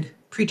said,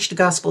 preach the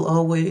gospel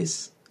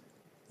always,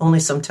 only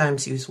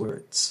sometimes use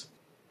words.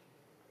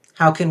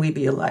 How can we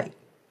be a light?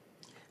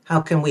 How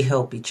can we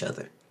help each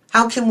other?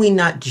 How can we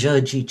not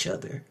judge each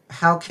other?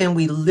 How can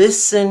we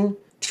listen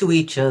to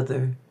each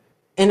other?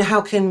 And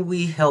how can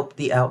we help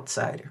the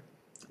outsider?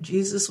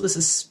 Jesus was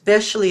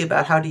especially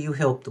about how do you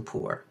help the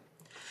poor.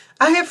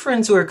 I have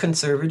friends who are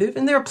conservative,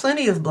 and there are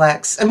plenty of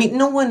blacks. I mean,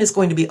 no one is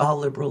going to be all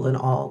liberal and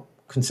all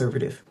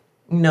conservative.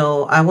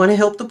 No, I want to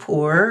help the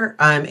poor.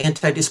 I'm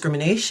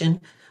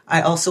anti-discrimination.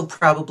 I also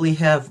probably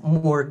have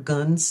more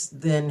guns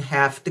than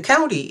half the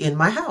county in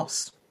my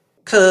house.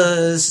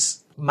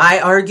 Because my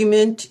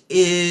argument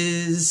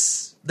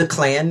is the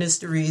Klan is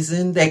the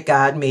reason that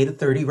God made a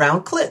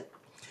 30-round clip.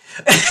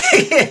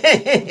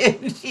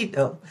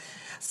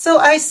 So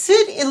I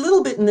sit a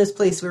little bit in this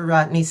place where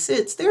Rodney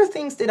sits. There are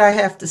things that I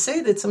have to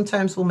say that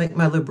sometimes will make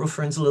my liberal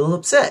friends a little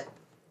upset.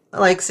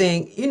 Like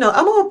saying,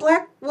 I'm a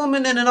black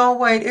woman in an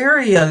all-white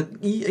area.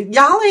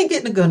 Y'all ain't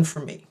getting a gun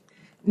from me.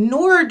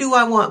 Nor do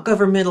I want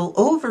governmental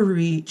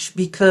overreach,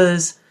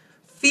 because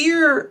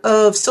fear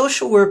of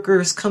social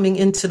workers coming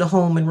into the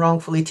home and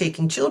wrongfully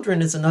taking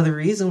children is another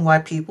reason why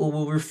people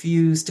will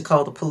refuse to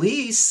call the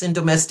police in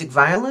domestic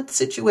violence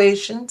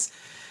situations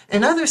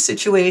and other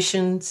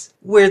situations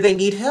where they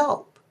need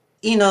help.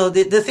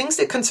 The things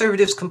that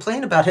conservatives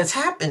complain about has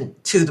happened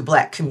to the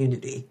black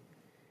community.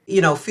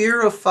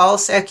 Fear of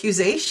false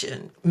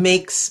accusation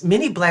makes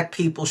many black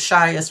people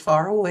shy as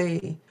far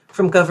away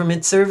from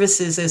government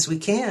services as we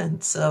can.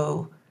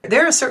 So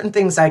there are certain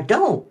things I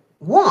don't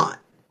want.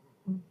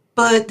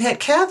 But that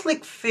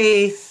Catholic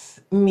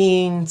faith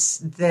means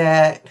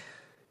that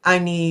I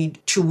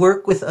need to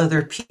work with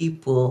other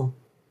people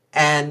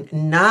and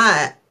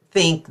not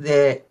think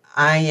that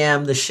I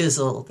am the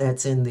shizzle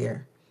that's in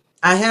there.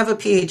 I have a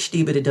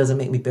PhD, but it doesn't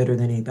make me better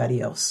than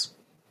anybody else.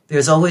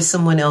 There's always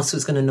someone else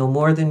who's going to know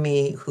more than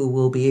me, who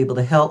will be able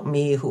to help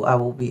me, who I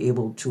will be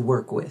able to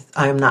work with.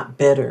 I am not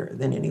better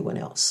than anyone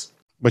else.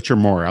 But you're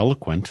more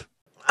eloquent.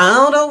 I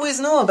don't always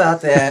know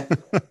about that.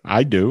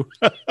 I do.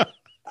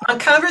 On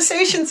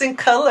Conversations in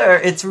Color,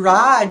 it's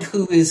Rod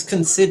who is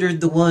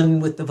considered the one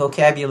with the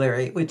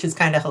vocabulary, which is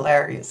kind of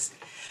hilarious.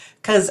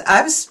 Because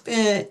I've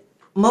spent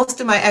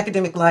most of my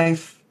academic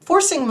life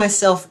forcing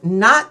myself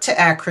not to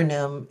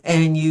acronym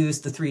and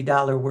use the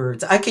 $3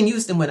 words. I can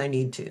use them when I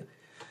need to.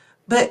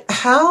 But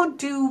how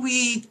do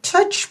we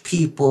touch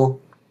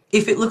people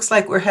if it looks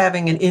like we're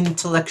having an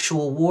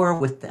intellectual war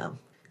with them?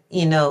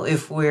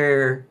 If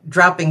we're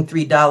dropping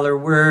 $3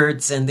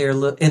 words and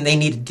they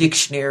need a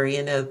dictionary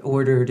in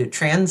order to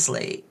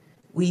translate,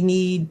 we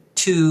need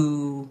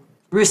to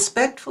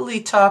respectfully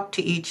talk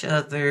to each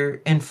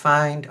other and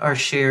find our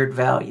shared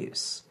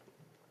values.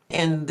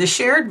 And the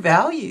shared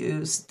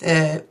values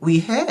that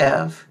we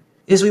have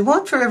is we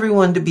want for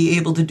everyone to be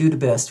able to do the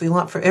best. We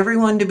want for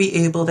everyone to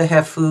be able to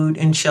have food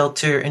and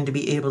shelter and to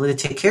be able to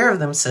take care of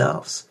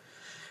themselves.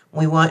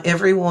 We want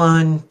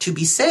everyone to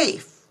be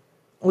safe.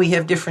 We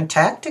have different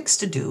tactics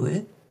to do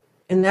it.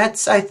 And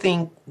that's, I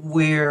think,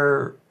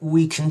 where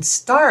we can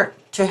start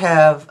to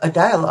have a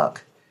dialogue.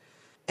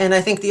 And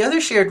I think the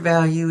other shared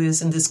value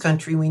is in this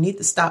country, we need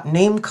to stop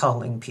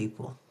name-calling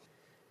people.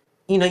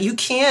 You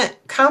can't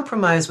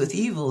compromise with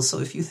evil. So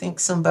if you think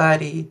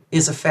somebody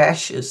is a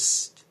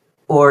fascist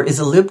or is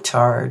a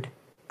libtard,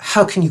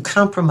 how can you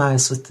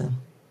compromise with them?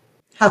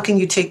 How can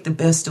you take the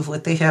best of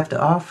what they have to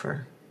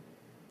offer?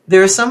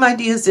 There are some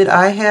ideas that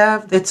I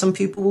have that some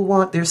people will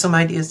want. There are some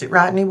ideas that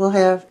Rodney will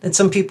have that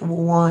some people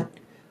will want.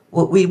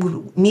 What we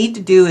need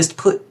to do is to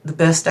put the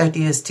best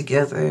ideas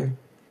together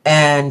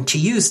and to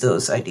use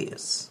those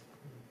ideas.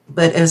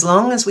 But as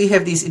long as we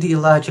have these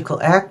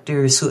ideological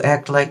actors who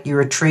act like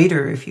you're a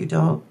traitor if you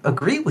don't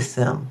agree with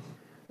them,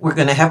 we're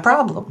going to have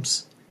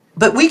problems.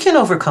 But we can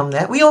overcome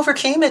that. We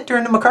overcame it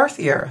during the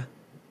McCarthy era.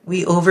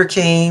 We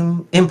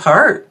overcame, in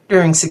part,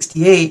 during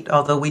 1968,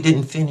 although we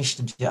didn't finish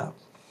the job.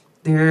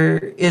 There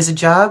is a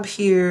job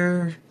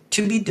here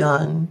to be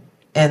done,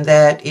 and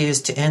that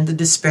is to end the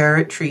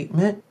disparate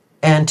treatment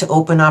and to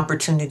open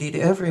opportunity to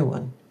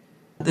everyone.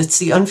 That's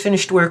the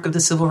unfinished work of the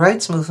civil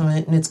rights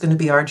movement, and it's going to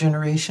be our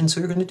generations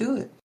who are going to do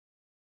it.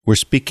 We're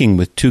speaking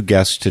with two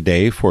guests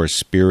today for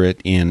Spirit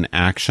in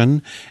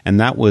Action, and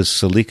that was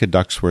Salika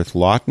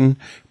Duckworth-Lawton,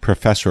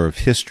 professor of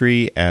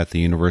history at the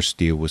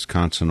University of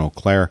Wisconsin-Eau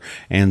Claire,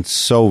 and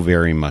so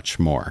very much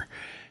more,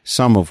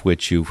 some of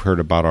which you've heard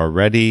about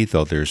already,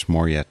 though there's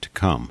more yet to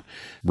come.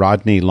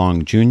 Rodney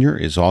Long Jr.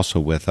 is also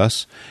with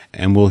us,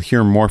 and we'll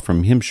hear more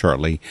from him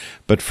shortly.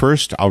 But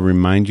first, I'll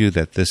remind you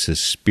that this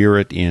is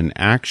Spirit in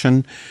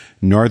Action.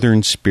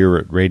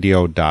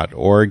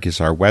 NorthernSpiritRadio.org is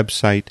our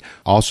website,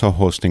 also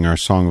hosting our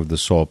Song of the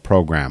Soul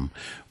program,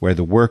 where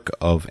the work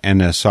of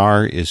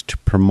NSR is to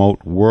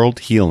promote world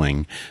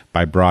healing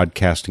by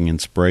broadcasting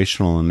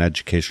inspirational and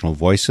educational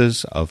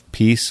voices of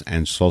peace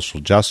and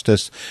social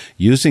justice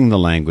using the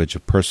language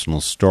of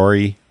personal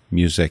story,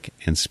 music,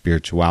 and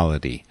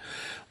spirituality.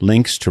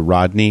 Links to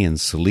Rodney and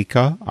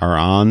Salika are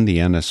on the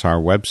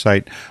NSR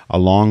website,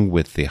 along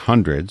with the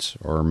hundreds,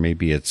 or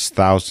maybe it's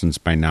thousands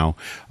by now,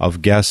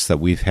 of guests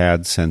that we've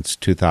had since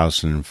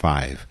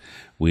 2005.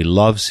 We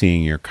love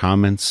seeing your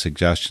comments,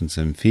 suggestions,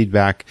 and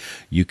feedback.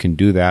 You can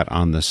do that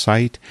on the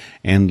site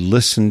and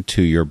listen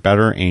to your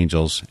better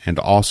angels, and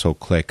also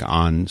click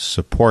on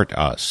Support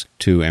Us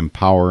to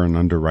empower and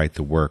underwrite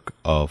the work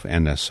of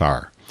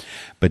NSR.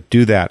 But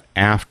do that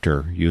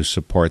after you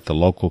support the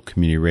local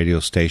community radio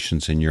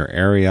stations in your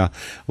area,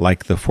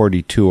 like the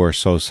 42 or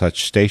so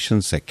such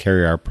stations that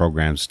carry our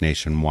programs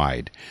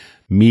nationwide.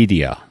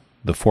 Media,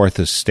 the fourth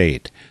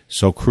estate,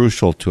 so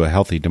crucial to a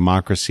healthy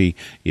democracy,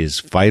 is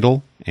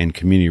vital, and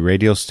community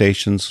radio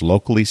stations,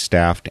 locally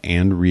staffed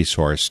and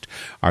resourced,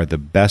 are the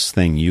best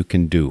thing you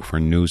can do for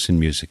news and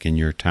music in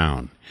your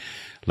town.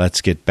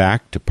 Let's get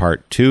back to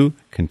part 2,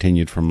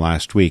 continued from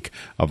last week,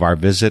 of our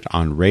visit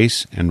on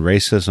race and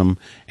racism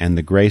and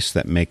the grace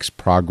that makes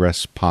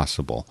progress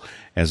possible,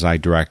 as I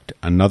direct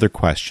another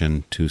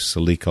question to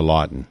Salika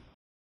Lawton.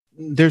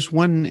 There's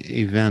one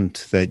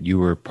event that you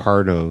were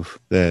part of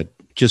that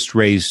just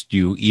raised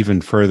you even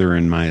further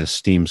in my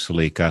esteem,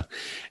 Salika,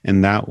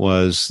 and that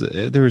was,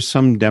 there was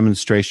some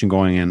demonstration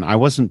going on. I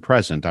wasn't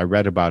present. I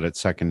read about it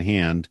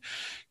secondhand.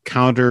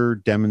 Counter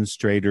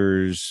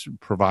demonstrators,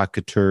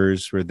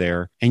 provocateurs were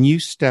there, and you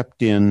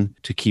stepped in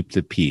to keep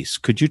the peace.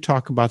 Could you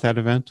talk about that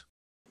event?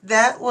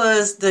 That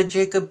was the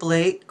Jacob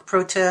Blake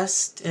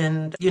protest,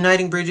 and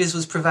Uniting Bridges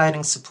was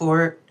providing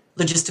support,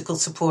 logistical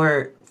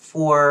support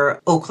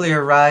for Eau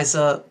Claire Rise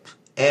Up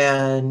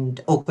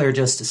and Eau Claire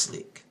Justice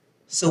League.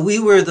 So we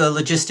were the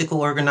logistical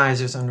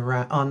organizers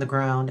on the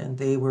ground, and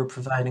they were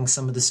providing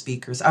some of the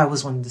speakers. I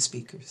was one of the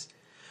speakers.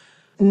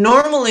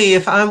 Normally,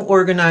 if I'm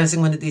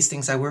organizing one of these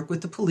things, I work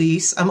with the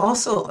police. I'm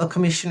also a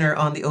commissioner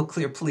on the Eau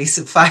Claire Police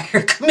and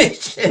Fire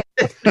Commission.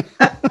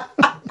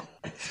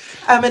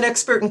 I'm an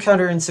expert in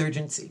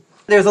counterinsurgency.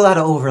 There's a lot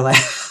of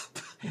overlap.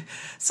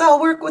 So I'll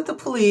work with the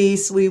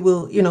police.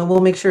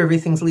 We'll make sure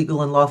everything's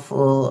legal and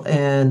lawful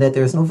and that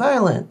there's no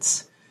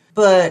violence.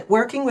 But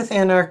working with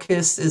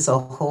anarchists is a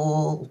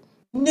whole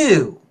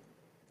new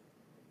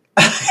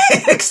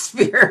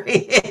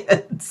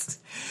experience.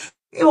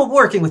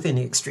 Working within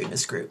the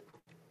extremist group.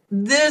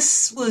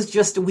 This was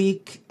just a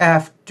week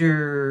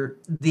after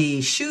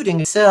the shooting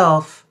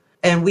itself,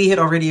 and we had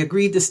already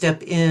agreed to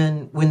step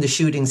in when the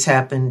shootings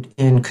happened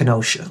in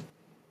Kenosha,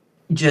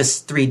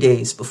 just 3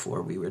 days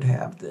before we would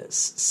have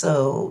this.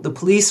 So the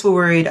police were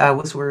worried, I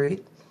was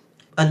worried.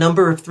 A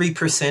number of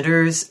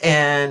 3%ers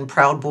and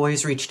Proud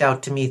Boys reached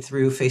out to me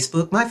through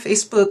Facebook. My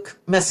Facebook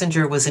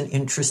Messenger was an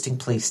interesting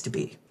place to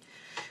be.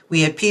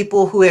 We had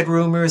people who had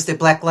rumors that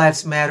Black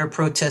Lives Matter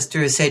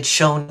protesters had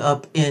shown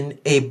up in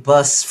a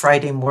bus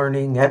Friday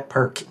morning at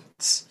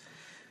Perkins.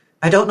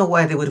 I don't know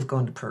why they would have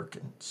gone to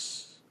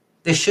Perkins.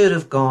 They should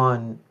have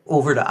gone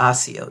over to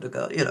Osseo to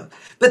go,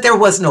 But there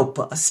was no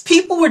bus.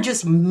 People were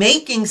just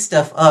making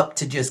stuff up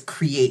to just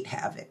create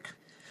havoc.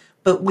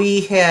 But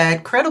we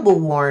had credible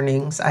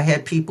warnings. I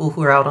had people who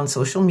were out on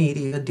social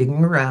media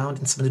digging around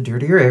in some of the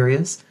dirtier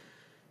areas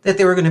that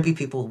there were going to be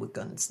people with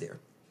guns there.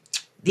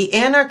 The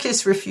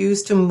anarchists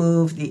refused to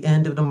move the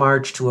end of the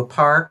march to a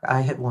park.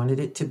 I had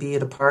wanted it to be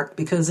at a park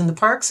because in the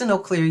parks in Eau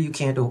Claire, you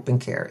can't open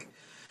carry.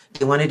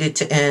 They wanted it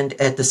to end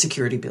at the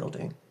security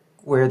building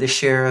where the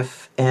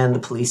sheriff and the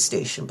police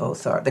station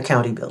both are, the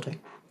county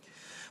building.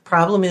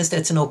 Problem is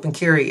that's an open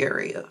carry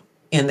area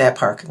in that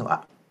parking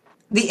lot.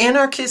 The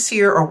anarchists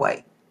here are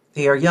white.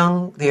 They are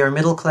young, they are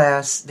middle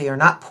class, they are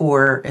not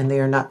poor, and they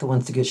are not the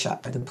ones to get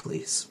shot by the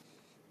police.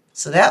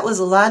 So that was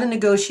a lot of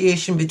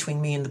negotiation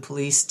between me and the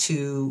police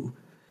to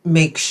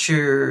make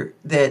sure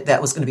that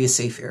that was going to be a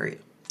safe area,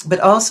 but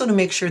also to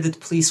make sure that the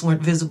police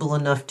weren't visible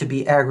enough to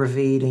be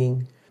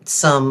aggravating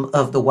some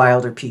of the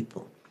wilder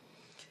people.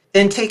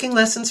 And taking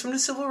lessons from the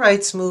civil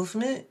rights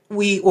movement,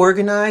 we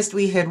organized,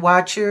 we had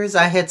watchers,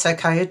 I had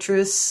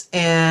psychiatrists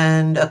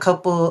and a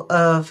couple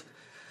of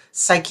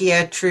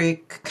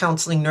psychiatric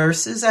counseling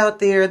nurses out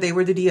there. They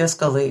were the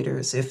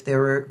de-escalators. If there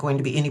were going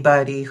to be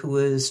anybody who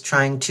was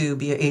trying to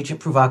be an agent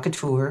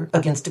provocateur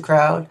against the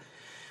crowd,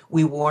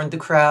 we warned the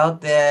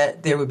crowd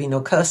that there would be no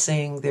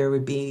cussing, there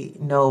would be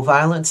no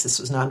violence. This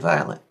was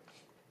nonviolent.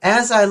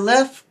 As I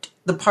left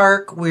the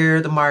park where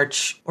the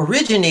march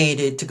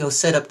originated to go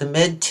set up the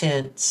med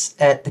tents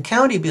at the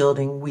county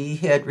building, we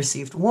had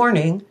received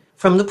warning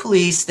from the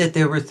police that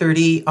there were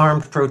 30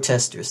 armed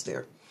protesters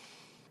there.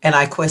 And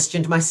I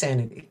questioned my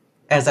sanity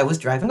as I was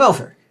driving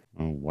over.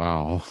 Oh,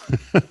 wow.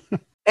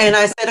 And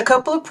I said a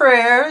couple of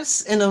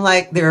prayers, and I'm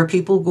like, there are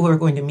people who are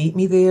going to meet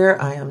me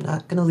there. I am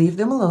not going to leave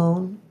them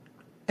alone.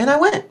 And I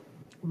went.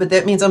 But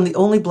that means I'm the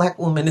only Black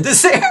woman in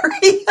this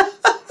area.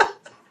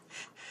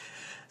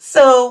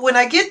 So when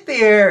I get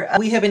there,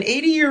 we have an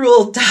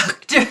 80-year-old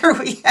doctor.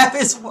 We have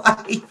his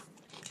wife.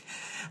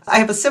 I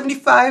have a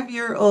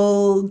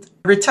 75-year-old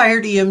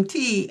retired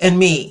EMT and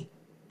me.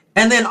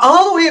 And then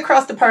all the way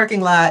across the parking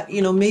lot,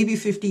 maybe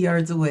 50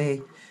 yards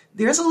away,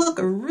 there's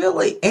a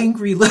really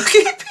angry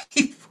looking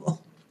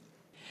people.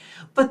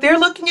 But they're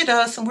looking at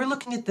us and we're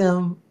looking at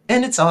them.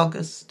 And it's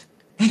August.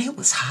 And it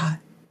was hot.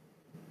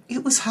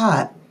 It was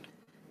hot.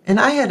 And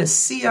I had a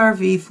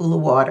CRV full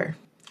of water.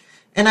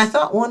 And I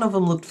thought one of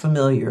them looked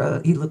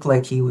familiar. He looked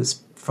like he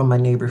was from my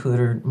neighborhood,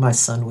 or my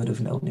son would have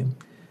known him.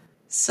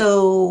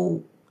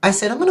 So I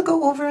said, I'm going to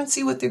go over and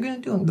see what they're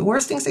going to do. The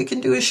worst things they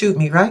can do is shoot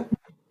me, right?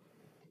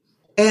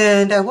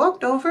 And I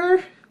walked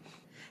over.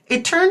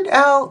 It turned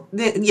out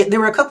that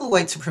there were a couple of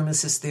white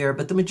supremacists there,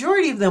 but the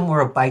majority of them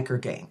were a biker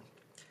gang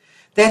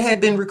that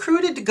had been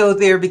recruited to go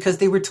there because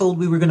they were told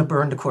we were going to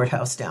burn the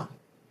courthouse down.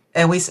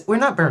 And we said, we're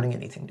not burning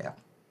anything down.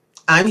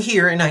 I'm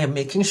here and I am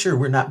making sure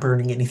we're not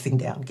burning anything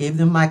down. Gave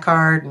them my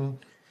card and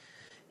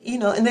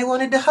they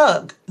wanted to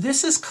hug.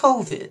 This is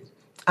COVID.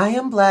 I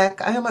am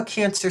Black. I am a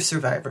cancer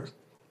survivor.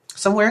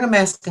 So I'm wearing a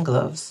mask and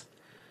gloves.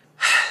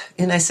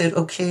 And I said,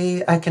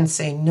 okay, I can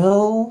say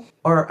no,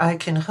 or I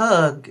can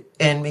hug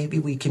and maybe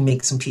we can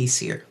make some peace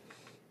here.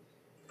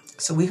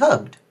 So we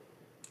hugged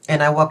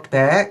and I walked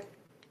back.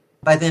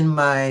 By then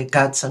my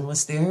godson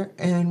was there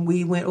and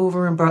we went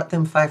over and brought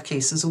them 5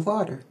 cases of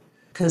water.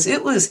 Because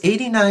it was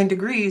 89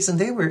 degrees and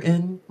they were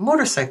in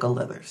motorcycle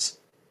leathers.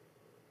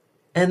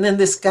 And then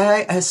this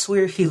guy, I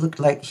swear he looked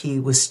like he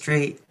was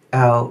straight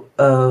out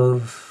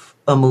of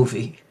a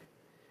movie.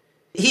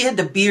 He had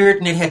the beard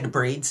and it had the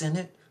braids in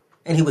it.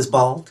 And he was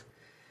bald.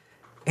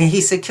 And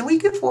he said, can we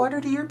give water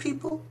to your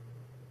people?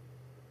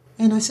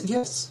 And I said,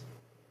 yes.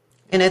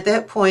 And at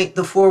that point,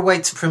 the 4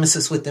 white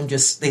supremacists with them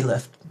they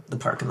left the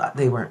parking lot.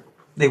 They were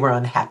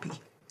unhappy.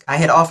 I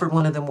had offered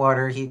one of them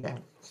water,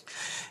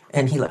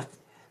 and he left.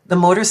 The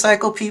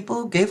motorcycle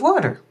people gave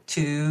water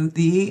to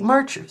the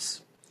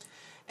marchers.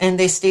 And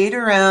they stayed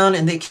around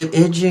and they kept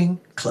edging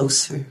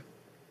closer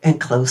and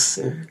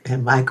closer.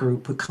 And my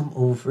group would come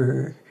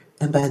over.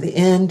 And by the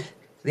end,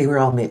 they were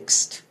all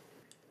mixed.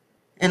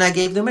 And I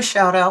gave them a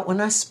shout out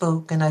when I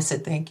spoke. And I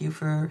said, thank you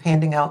for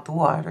handing out the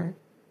water.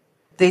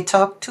 They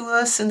talked to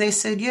us and they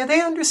said, yeah,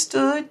 they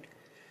understood.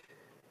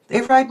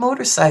 They ride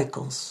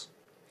motorcycles.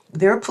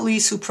 There are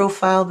police who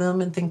profile them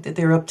and think that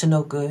they're up to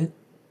no good.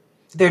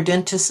 They're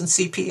dentists and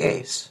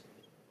CPAs.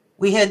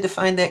 We had to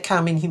find that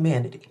common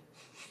humanity.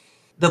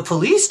 The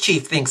police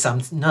chief thinks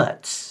I'm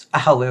nuts,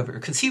 however,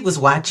 because he was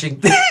watching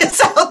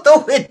this out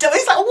the window.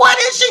 He's like, what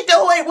is she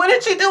doing? What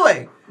is she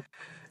doing?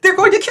 They're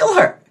going to kill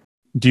her.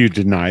 Do you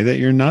deny that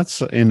you're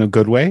nuts in a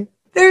good way?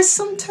 There's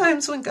some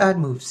times when God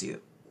moves you.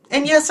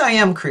 And yes, I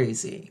am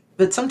crazy,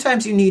 but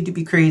sometimes you need to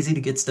be crazy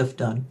to get stuff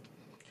done.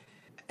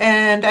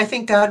 And I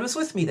think God was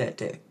with me that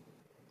day.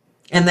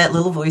 And that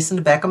little voice in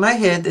the back of my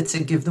head that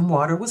said, give them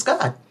water, was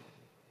God.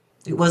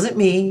 It wasn't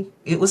me.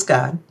 It was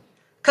God.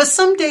 Because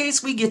some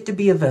days we get to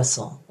be a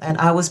vessel. And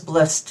I was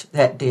blessed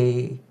that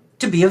day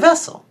to be a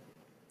vessel.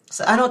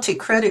 So I don't take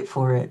credit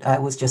for it. I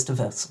was just a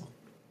vessel.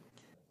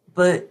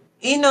 But,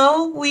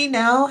 we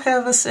now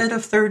have a set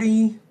of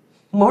 30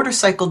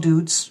 motorcycle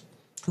dudes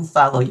who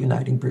follow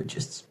Uniting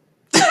Bridges.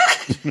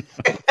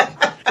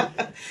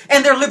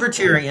 And they're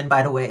libertarian,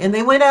 by the way. And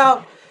they went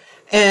out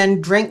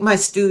and drank my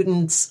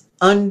students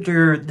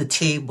under the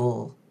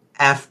table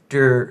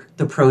after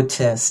the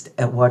protest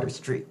at Water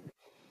Street.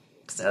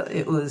 So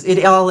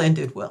it all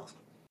ended well.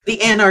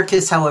 The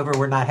anarchists, however,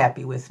 were not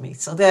happy with me.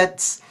 So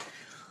that's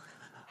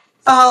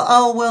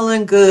all well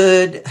and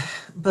good,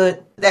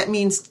 but that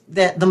means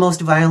that the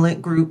most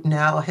violent group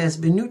now has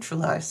been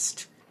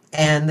neutralized.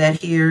 And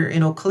that here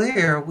in Eau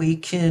Claire, we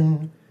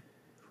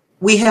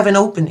have an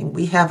opening.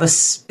 We have a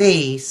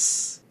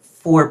space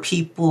for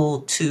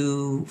people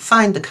to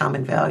find the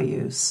common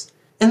values.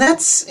 And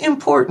that's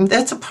important.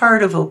 That's a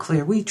part of Eau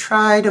Claire. We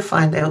try to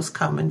find those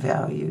common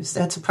values.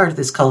 That's a part of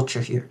this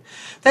culture here.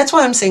 That's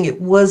why I'm saying it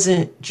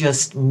wasn't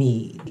just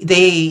me.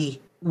 They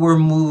were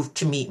moved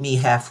to meet me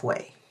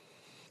halfway.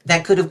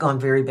 That could have gone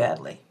very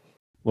badly.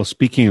 Well,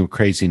 speaking of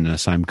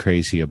craziness, I'm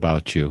crazy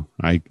about you.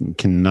 I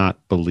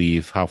cannot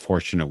believe how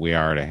fortunate we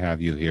are to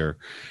have you here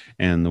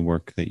and the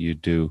work that you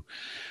do.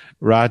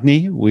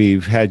 Rodney,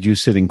 we've had you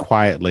sitting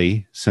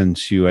quietly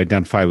since you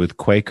identify with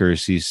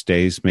Quakers these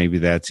days. Maybe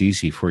that's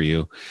easy for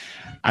you.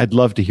 I'd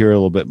love to hear a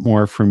little bit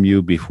more from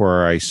you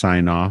before I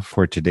sign off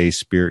for today's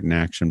Spirit in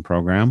Action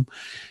program.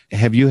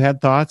 Have you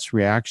had thoughts,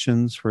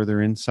 reactions,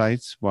 further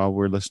insights while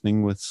we're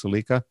listening with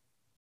Salika?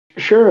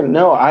 Sure.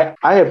 No, I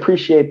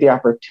appreciate the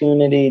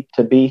opportunity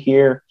to be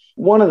here.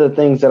 One of the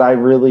things that I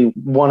really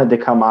wanted to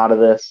come out of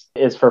this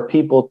is for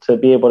people to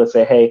be able to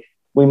say, hey,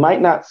 we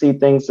might not see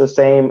things the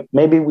same.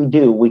 Maybe we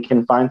do. We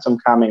can find some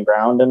common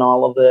ground in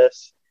all of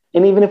this.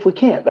 And even if we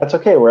can't, that's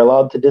okay. We're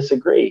allowed to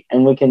disagree,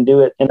 and we can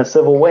do it in a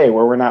civil way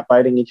where we're not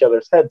biting each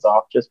other's heads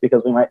off just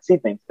because we might see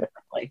things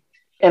differently.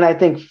 And I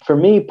think for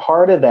me,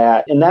 part of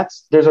that, and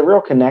there's a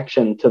real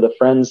connection to the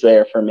friends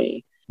there for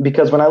me,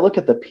 because when I look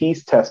at the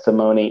peace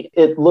testimony,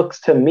 it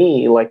looks to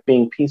me like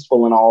being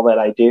peaceful in all that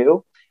I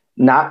do,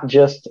 not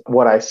just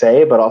what I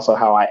say, but also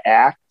how I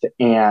act.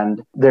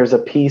 And there's a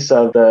piece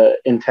of the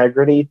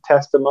integrity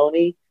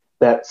testimony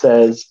that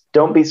says,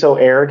 don't be so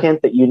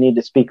arrogant that you need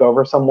to speak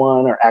over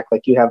someone or act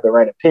like you have the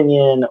right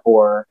opinion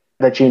or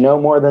that you know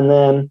more than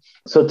them.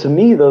 So to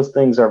me, those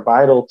things are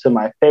vital to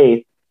my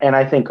faith. And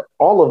I think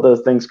all of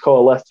those things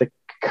coalesce to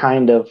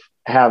kind of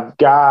have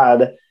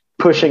God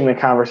pushing the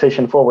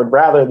conversation forward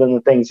rather than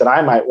the things that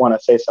I might want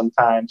to say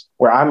sometimes,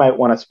 where I might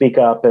want to speak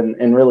up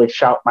and really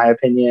shout my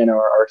opinion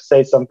or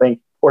say something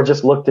or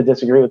just look to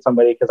disagree with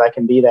somebody because I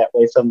can be that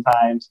way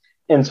sometimes.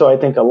 And so I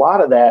think a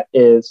lot of that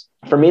is,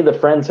 for me, the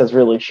Friends has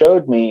really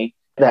showed me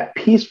that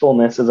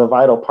peacefulness is a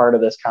vital part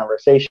of this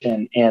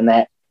conversation, and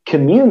that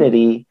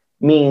community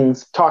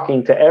means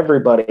talking to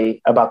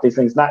everybody about these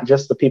things, not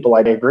just the people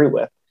I agree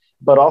with,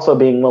 but also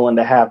being willing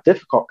to have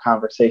difficult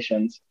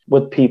conversations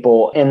with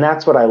people. And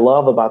that's what I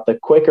love about the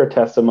Quaker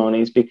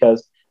testimonies,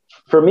 because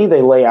for me,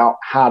 they lay out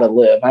how to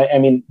live. I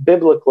mean,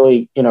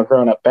 biblically,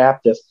 growing up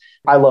Baptist,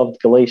 I loved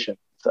Galatians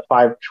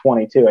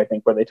 5:22, I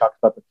think, where they talked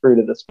about the fruit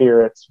of the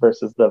spirits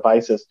versus the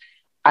vices.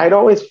 I'd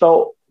always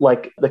felt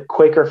like the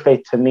Quaker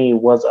faith to me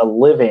was a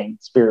living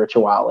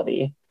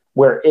spirituality,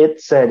 where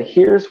it said,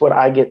 here's what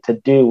I get to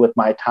do with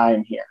my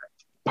time here.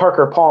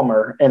 Parker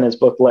Palmer, in his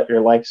book, Let Your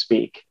Life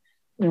Speak,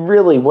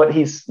 really what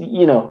he's,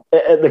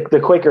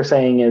 the Quaker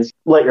saying is,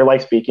 let your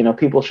life speak.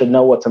 People should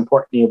know what's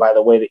important to you by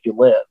the way that you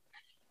live.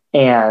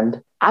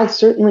 And I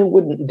certainly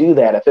wouldn't do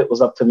that if it was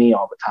up to me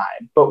all the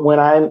time. But when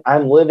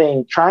I'm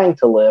living, trying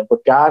to live with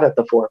God at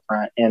the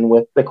forefront and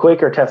with the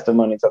Quaker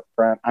testimonies up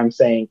front, I'm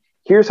saying,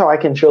 here's how I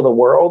can show the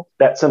world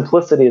that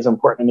simplicity is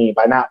important to me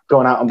by not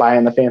going out and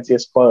buying the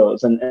fanciest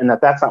clothes, and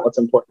that's not what's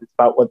important. It's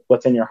about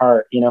what's in your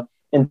heart.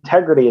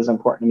 Integrity is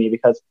important to me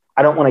because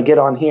I don't want to get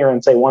on here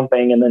and say one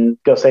thing and then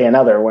go say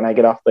another when I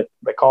get off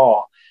the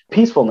call.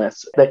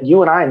 Peacefulness, that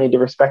you and I need to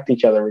respect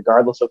each other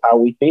regardless of how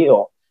we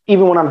feel.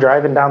 Even when I'm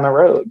driving down the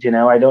road,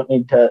 I don't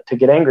need to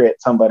get angry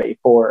at somebody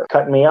for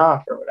cutting me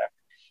off or whatever.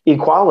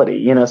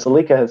 Equality,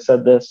 Salika has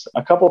said this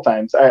a couple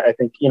times. I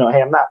think, hey,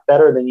 I'm not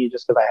better than you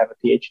just because I have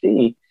a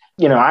PhD.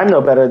 I'm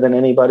no better than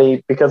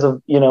anybody because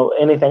of,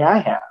 anything I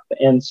have.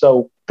 And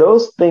so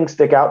those things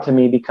stick out to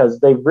me because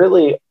they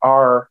really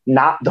are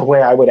not the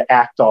way I would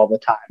act all the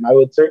time. I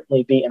would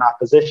certainly be in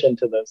opposition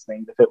to those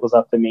things if it was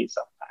up to me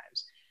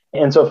sometimes.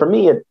 And so for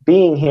me,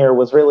 being here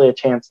was really a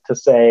chance to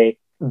say,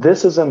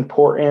 this is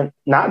important,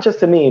 not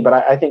just to me, but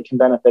I think can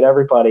benefit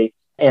everybody.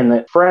 And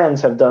that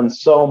Friends have done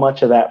so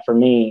much of that for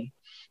me.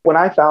 When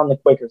I found the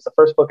Quakers, the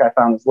first book I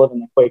found was Living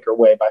the Quaker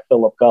Way by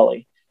Philip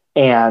Gulley.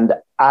 And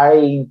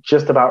I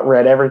just about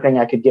read everything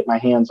I could get my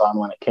hands on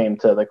when it came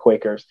to the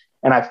Quakers.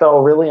 And I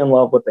fell really in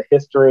love with the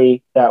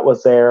history that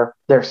was there,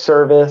 their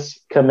service,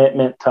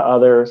 commitment to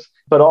others,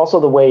 but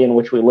also the way in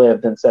which we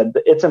lived, and said,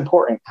 it's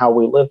important how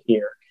we live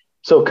here.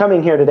 So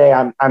coming here today,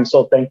 I'm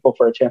so thankful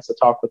for a chance to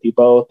talk with you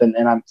both. And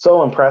I'm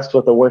so impressed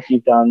with the work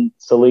you've done,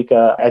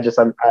 Salika.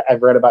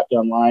 I've read about you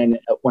online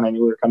when I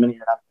knew we were coming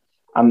here.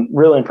 I'm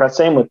really impressed.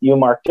 Same with you,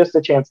 Mark. Just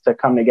a chance to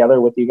come together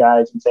with you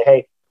guys and say,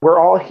 hey, we're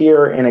all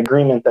here in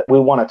agreement that we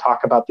want to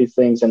talk about these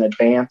things and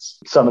advance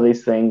some of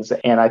these things.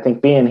 And I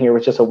think being here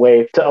was just a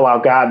way to allow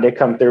God to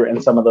come through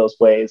in some of those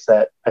ways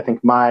that I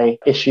think my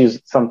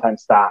issues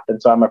sometimes stop. And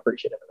so I'm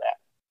appreciative of that.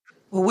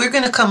 Well, we're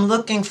going to come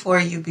looking for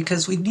you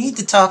because we need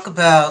to talk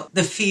about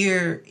the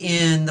fear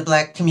in the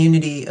Black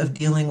community of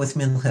dealing with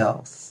mental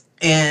health,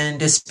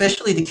 and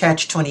especially the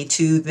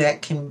catch-22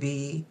 that can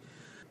be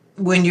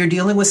when you're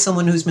dealing with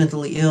someone who's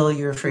mentally ill,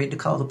 you're afraid to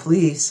call the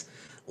police,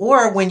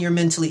 or when you're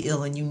mentally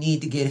ill and you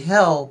need to get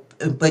help,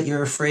 but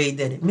you're afraid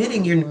that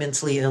admitting you're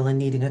mentally ill and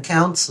needing a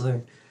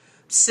counselor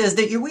says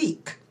that you're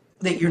weak,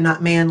 that you're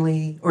not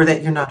manly, or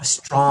that you're not a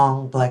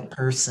strong Black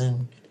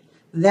person,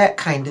 that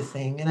kind of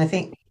thing. And I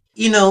think,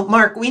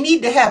 Mark, we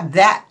need to have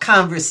that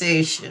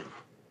conversation.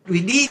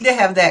 We need to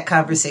have that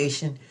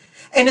conversation.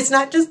 And it's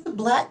not just the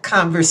Black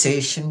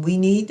conversation. We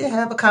need to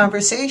have a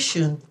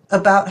conversation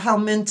about how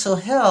mental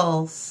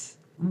health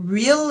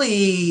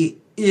really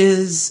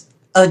is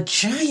a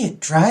giant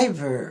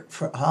driver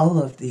for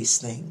all of these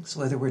things,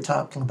 whether we're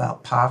talking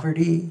about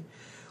poverty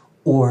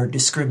or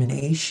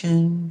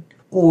discrimination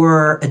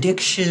or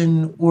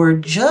addiction or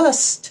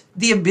just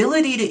the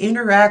ability to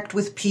interact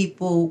with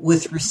people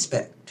with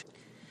respect.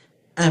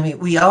 I mean,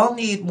 we all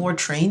need more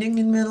training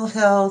in mental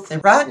health,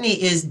 and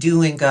Rodney is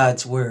doing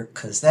God's work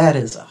because that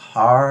is a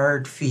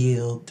hard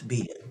field to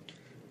be in.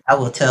 I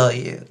will tell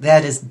you,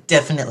 that is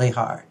definitely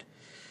hard.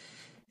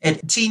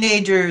 And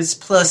teenagers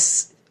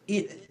plus,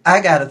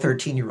 I got a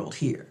 13-year-old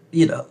here,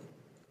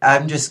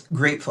 I'm just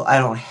grateful I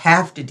don't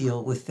have to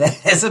deal with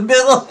that as a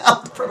mental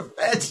health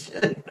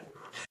profession.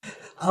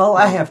 All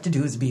I have to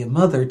do is be a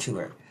mother to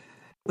her.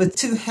 But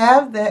to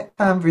have that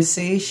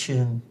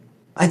conversation,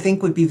 I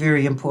think would be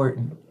very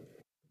important.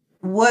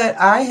 What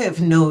I have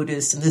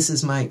noticed, and this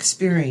is my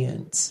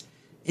experience,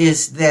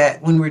 is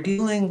that when we're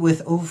dealing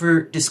with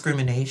overt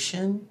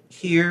discrimination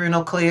here in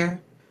Eau Claire,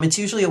 it's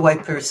usually a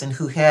white person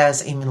who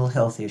has a mental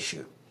health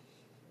issue.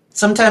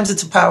 Sometimes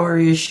it's a power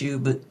issue,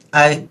 but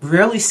I've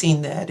rarely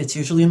seen that. It's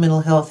usually a mental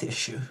health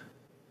issue.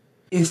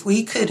 If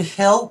we could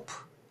help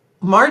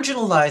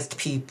marginalized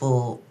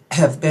people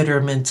have better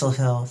mental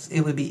health,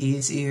 it would be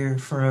easier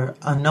for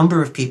a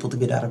number of people to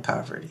get out of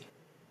poverty.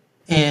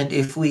 And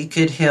if we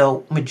could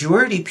help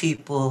majority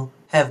people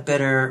have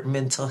better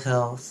mental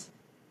health,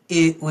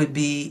 it would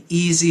be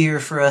easier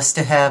for us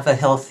to have a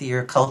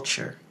healthier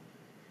culture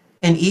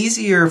and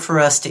easier for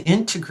us to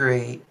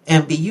integrate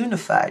and be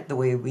unified the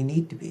way we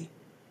need to be.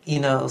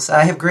 So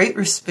I have great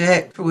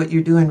respect for what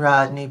you're doing,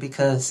 Rodney,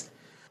 because,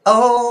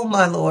 oh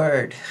my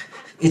Lord,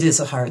 it is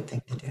a hard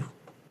thing to do.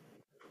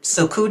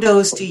 So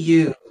kudos to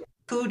you.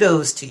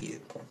 Kudos to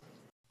you.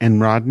 And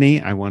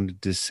Rodney, I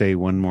wanted to say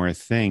one more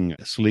thing.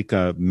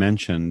 Salika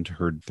mentioned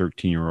her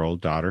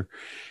 13-year-old daughter.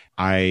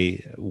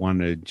 I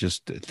want to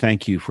just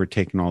thank you for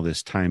taking all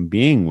this time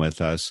being with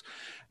us.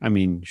 I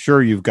mean,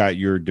 sure, you've got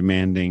your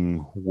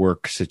demanding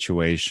work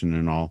situation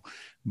and all,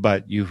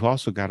 but you've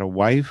also got a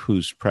wife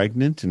who's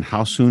pregnant. And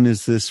how soon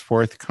is this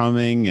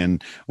forthcoming?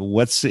 And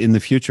what's in the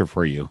future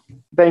for you?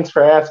 Thanks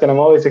for asking. I'm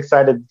always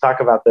excited to talk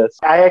about this.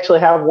 I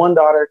actually have one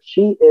daughter.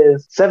 She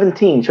is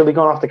 17. She'll be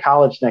going off to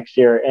college next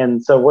year.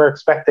 And so we're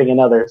expecting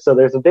another. So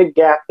there's a big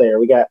gap there.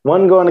 We got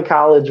one going to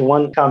college,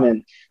 one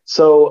coming.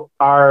 So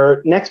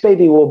our next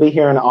baby will be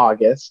here in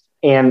August.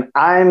 And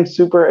I'm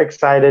super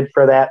excited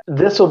for that.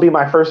 This will be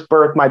my first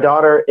birth. My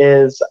daughter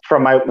is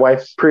from my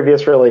wife's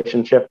previous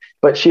relationship,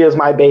 but she is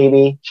my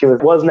baby. She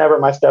was never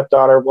my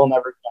stepdaughter, will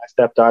never be my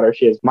stepdaughter.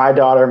 She is my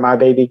daughter, my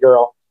baby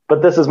girl.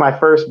 But this is my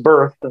first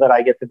birth that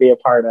I get to be a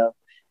part of.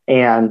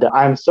 And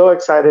I'm so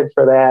excited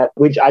for that.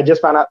 I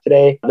just found out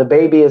today the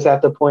baby is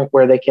at the point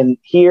where they can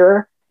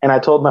hear. And I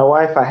told my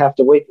wife I have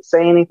to wait to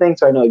say anything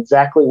so I know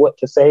exactly what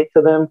to say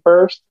to them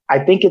first. I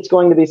think it's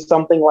going to be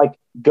something like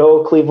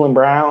Go Cleveland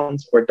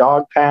Browns or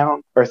Dog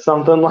Pound or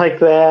something like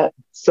that.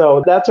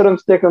 So that's what I'm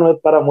sticking with,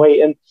 but I'm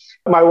waiting.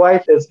 My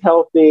wife is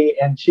healthy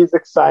and she's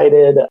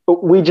excited.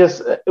 We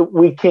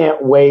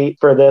can't wait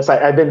for this.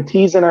 I've been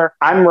teasing her.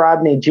 I'm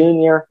Rodney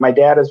Jr. My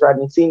dad is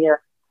Rodney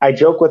Sr. I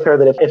joke with her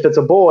that if it's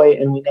a boy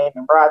and we name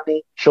him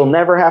Rodney, she'll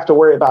never have to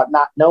worry about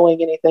not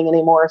knowing anything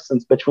anymore,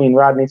 since between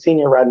Rodney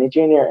Sr., Rodney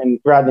Jr., and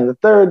Rodney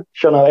III,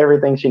 she'll know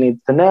everything she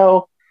needs to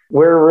know.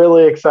 We're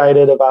really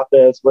excited about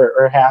this.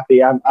 We're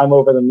happy. I'm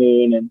over the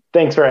moon. And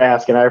thanks for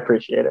asking. I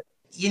appreciate it.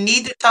 You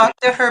need to talk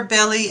to her,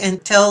 Billy,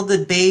 and tell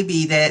the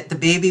baby that the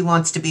baby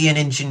wants to be an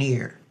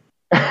engineer.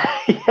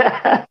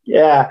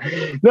 Yeah.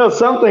 No,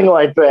 something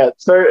like that.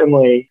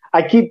 Certainly.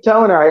 I keep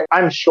telling her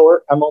I'm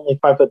short. I'm only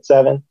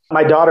 5'7".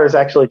 My daughter is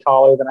actually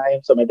taller than I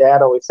am. So my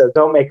dad always says,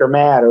 don't make her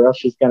mad or else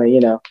she's going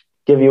to,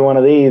 give you one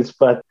of these.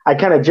 But I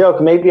kind of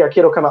joke, maybe our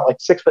kid will come out like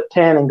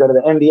 6'10" and go to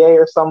the NBA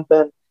or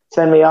something.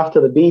 Send me off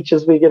to the beach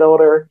as we get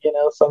older,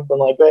 something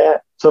like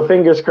that. So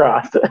fingers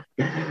crossed.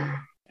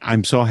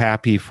 I'm so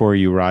happy for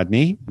you,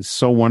 Rodney. It's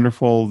so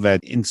wonderful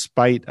that in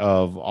spite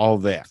of all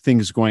the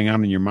things going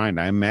on in your mind,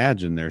 I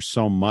imagine there's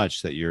so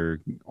much that you're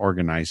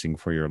organizing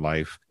for your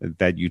life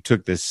that you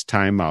took this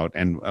time out.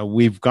 And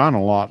we've gone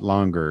a lot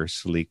longer,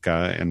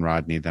 Salika and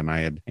Rodney, than I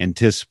had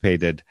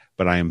anticipated,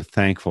 but I am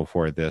thankful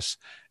for this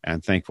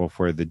and thankful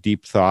for the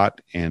deep thought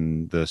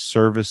and the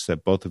service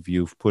that both of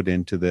you have put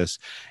into this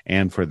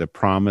and for the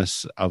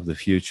promise of the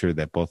future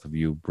that both of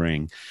you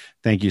bring.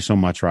 Thank you so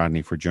much,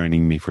 Rodney, for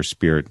joining me for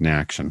Spirit in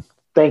Action.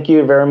 Thank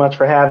you very much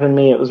for having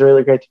me. It was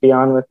really great to be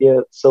on with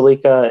you,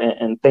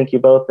 Salika, and thank you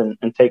both and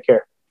take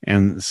care.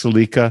 And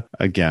Salika,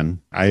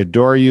 again, I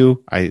adore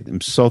you. I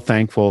am so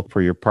thankful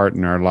for your part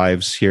in our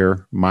lives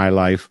here, my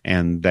life,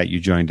 and that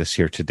you joined us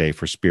here today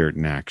for Spirit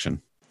in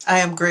Action. I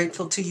am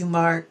grateful to you,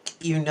 Mark.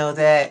 You know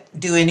that.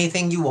 Do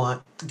anything you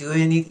want.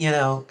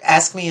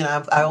 Ask me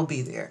and I will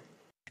be there.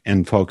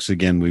 And folks,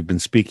 again, we've been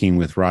speaking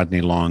with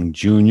Rodney Long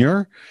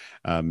Jr.,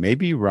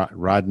 maybe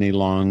Rodney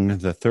Long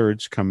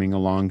III's coming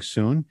along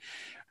soon.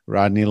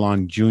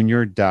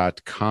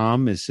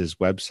 RodneyLongJr.com is his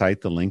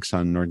website. The link's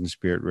on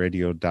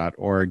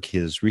NorthernSpiritRadio.org.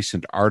 His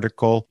recent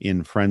article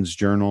in Friends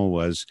Journal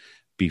was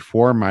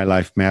Before My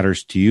Life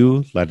Matters to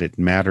You, Let It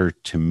Matter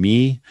to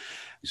Me.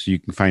 So you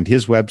can find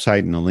his website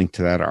and a link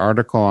to that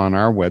article on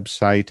our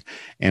website.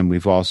 And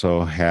we've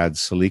also had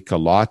Salika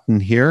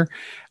Lawton here,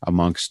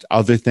 amongst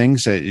other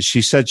things.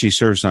 She said she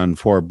serves on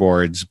 4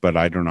 boards, but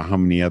I don't know how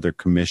many other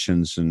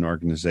commissions and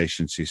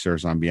organizations she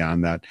serves on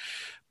beyond that.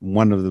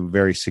 One of the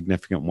very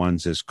significant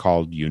ones is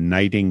called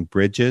Uniting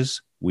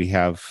Bridges. We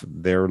have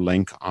their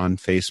link on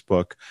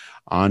Facebook,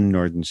 on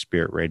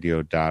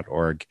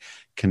NorthernSpiritRadio.org.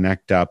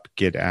 Connect up,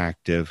 get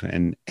active,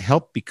 and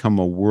help become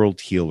a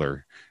world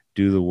healer.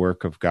 Do the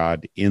work of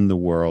God in the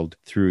world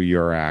through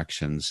your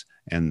actions.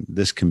 And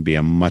this can be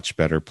a much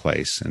better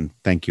place. And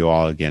thank you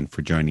all again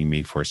for joining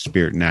me for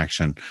Spirit in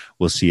Action.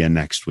 We'll see you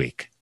next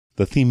week.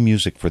 The theme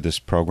music for this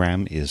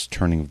program is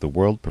Turning of the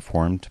World,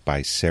 performed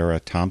by Sarah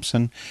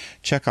Thompson.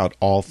 Check out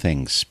all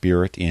things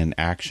Spirit in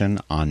Action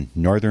on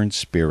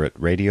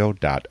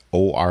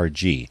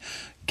northernspiritradio.org.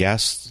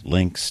 Guests,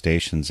 links,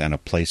 stations, and a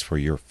place for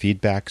your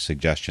feedback,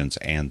 suggestions,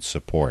 and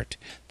support.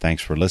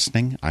 Thanks for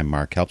listening. I'm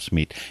Mark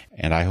Helpsmeet,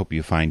 and I hope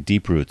you find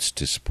deep roots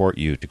to support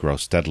you to grow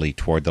steadily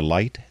toward the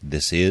light.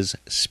 This is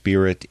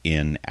Spirit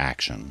in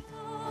Action.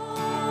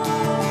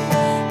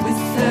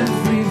 With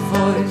every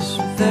voice,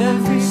 with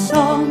every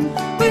song,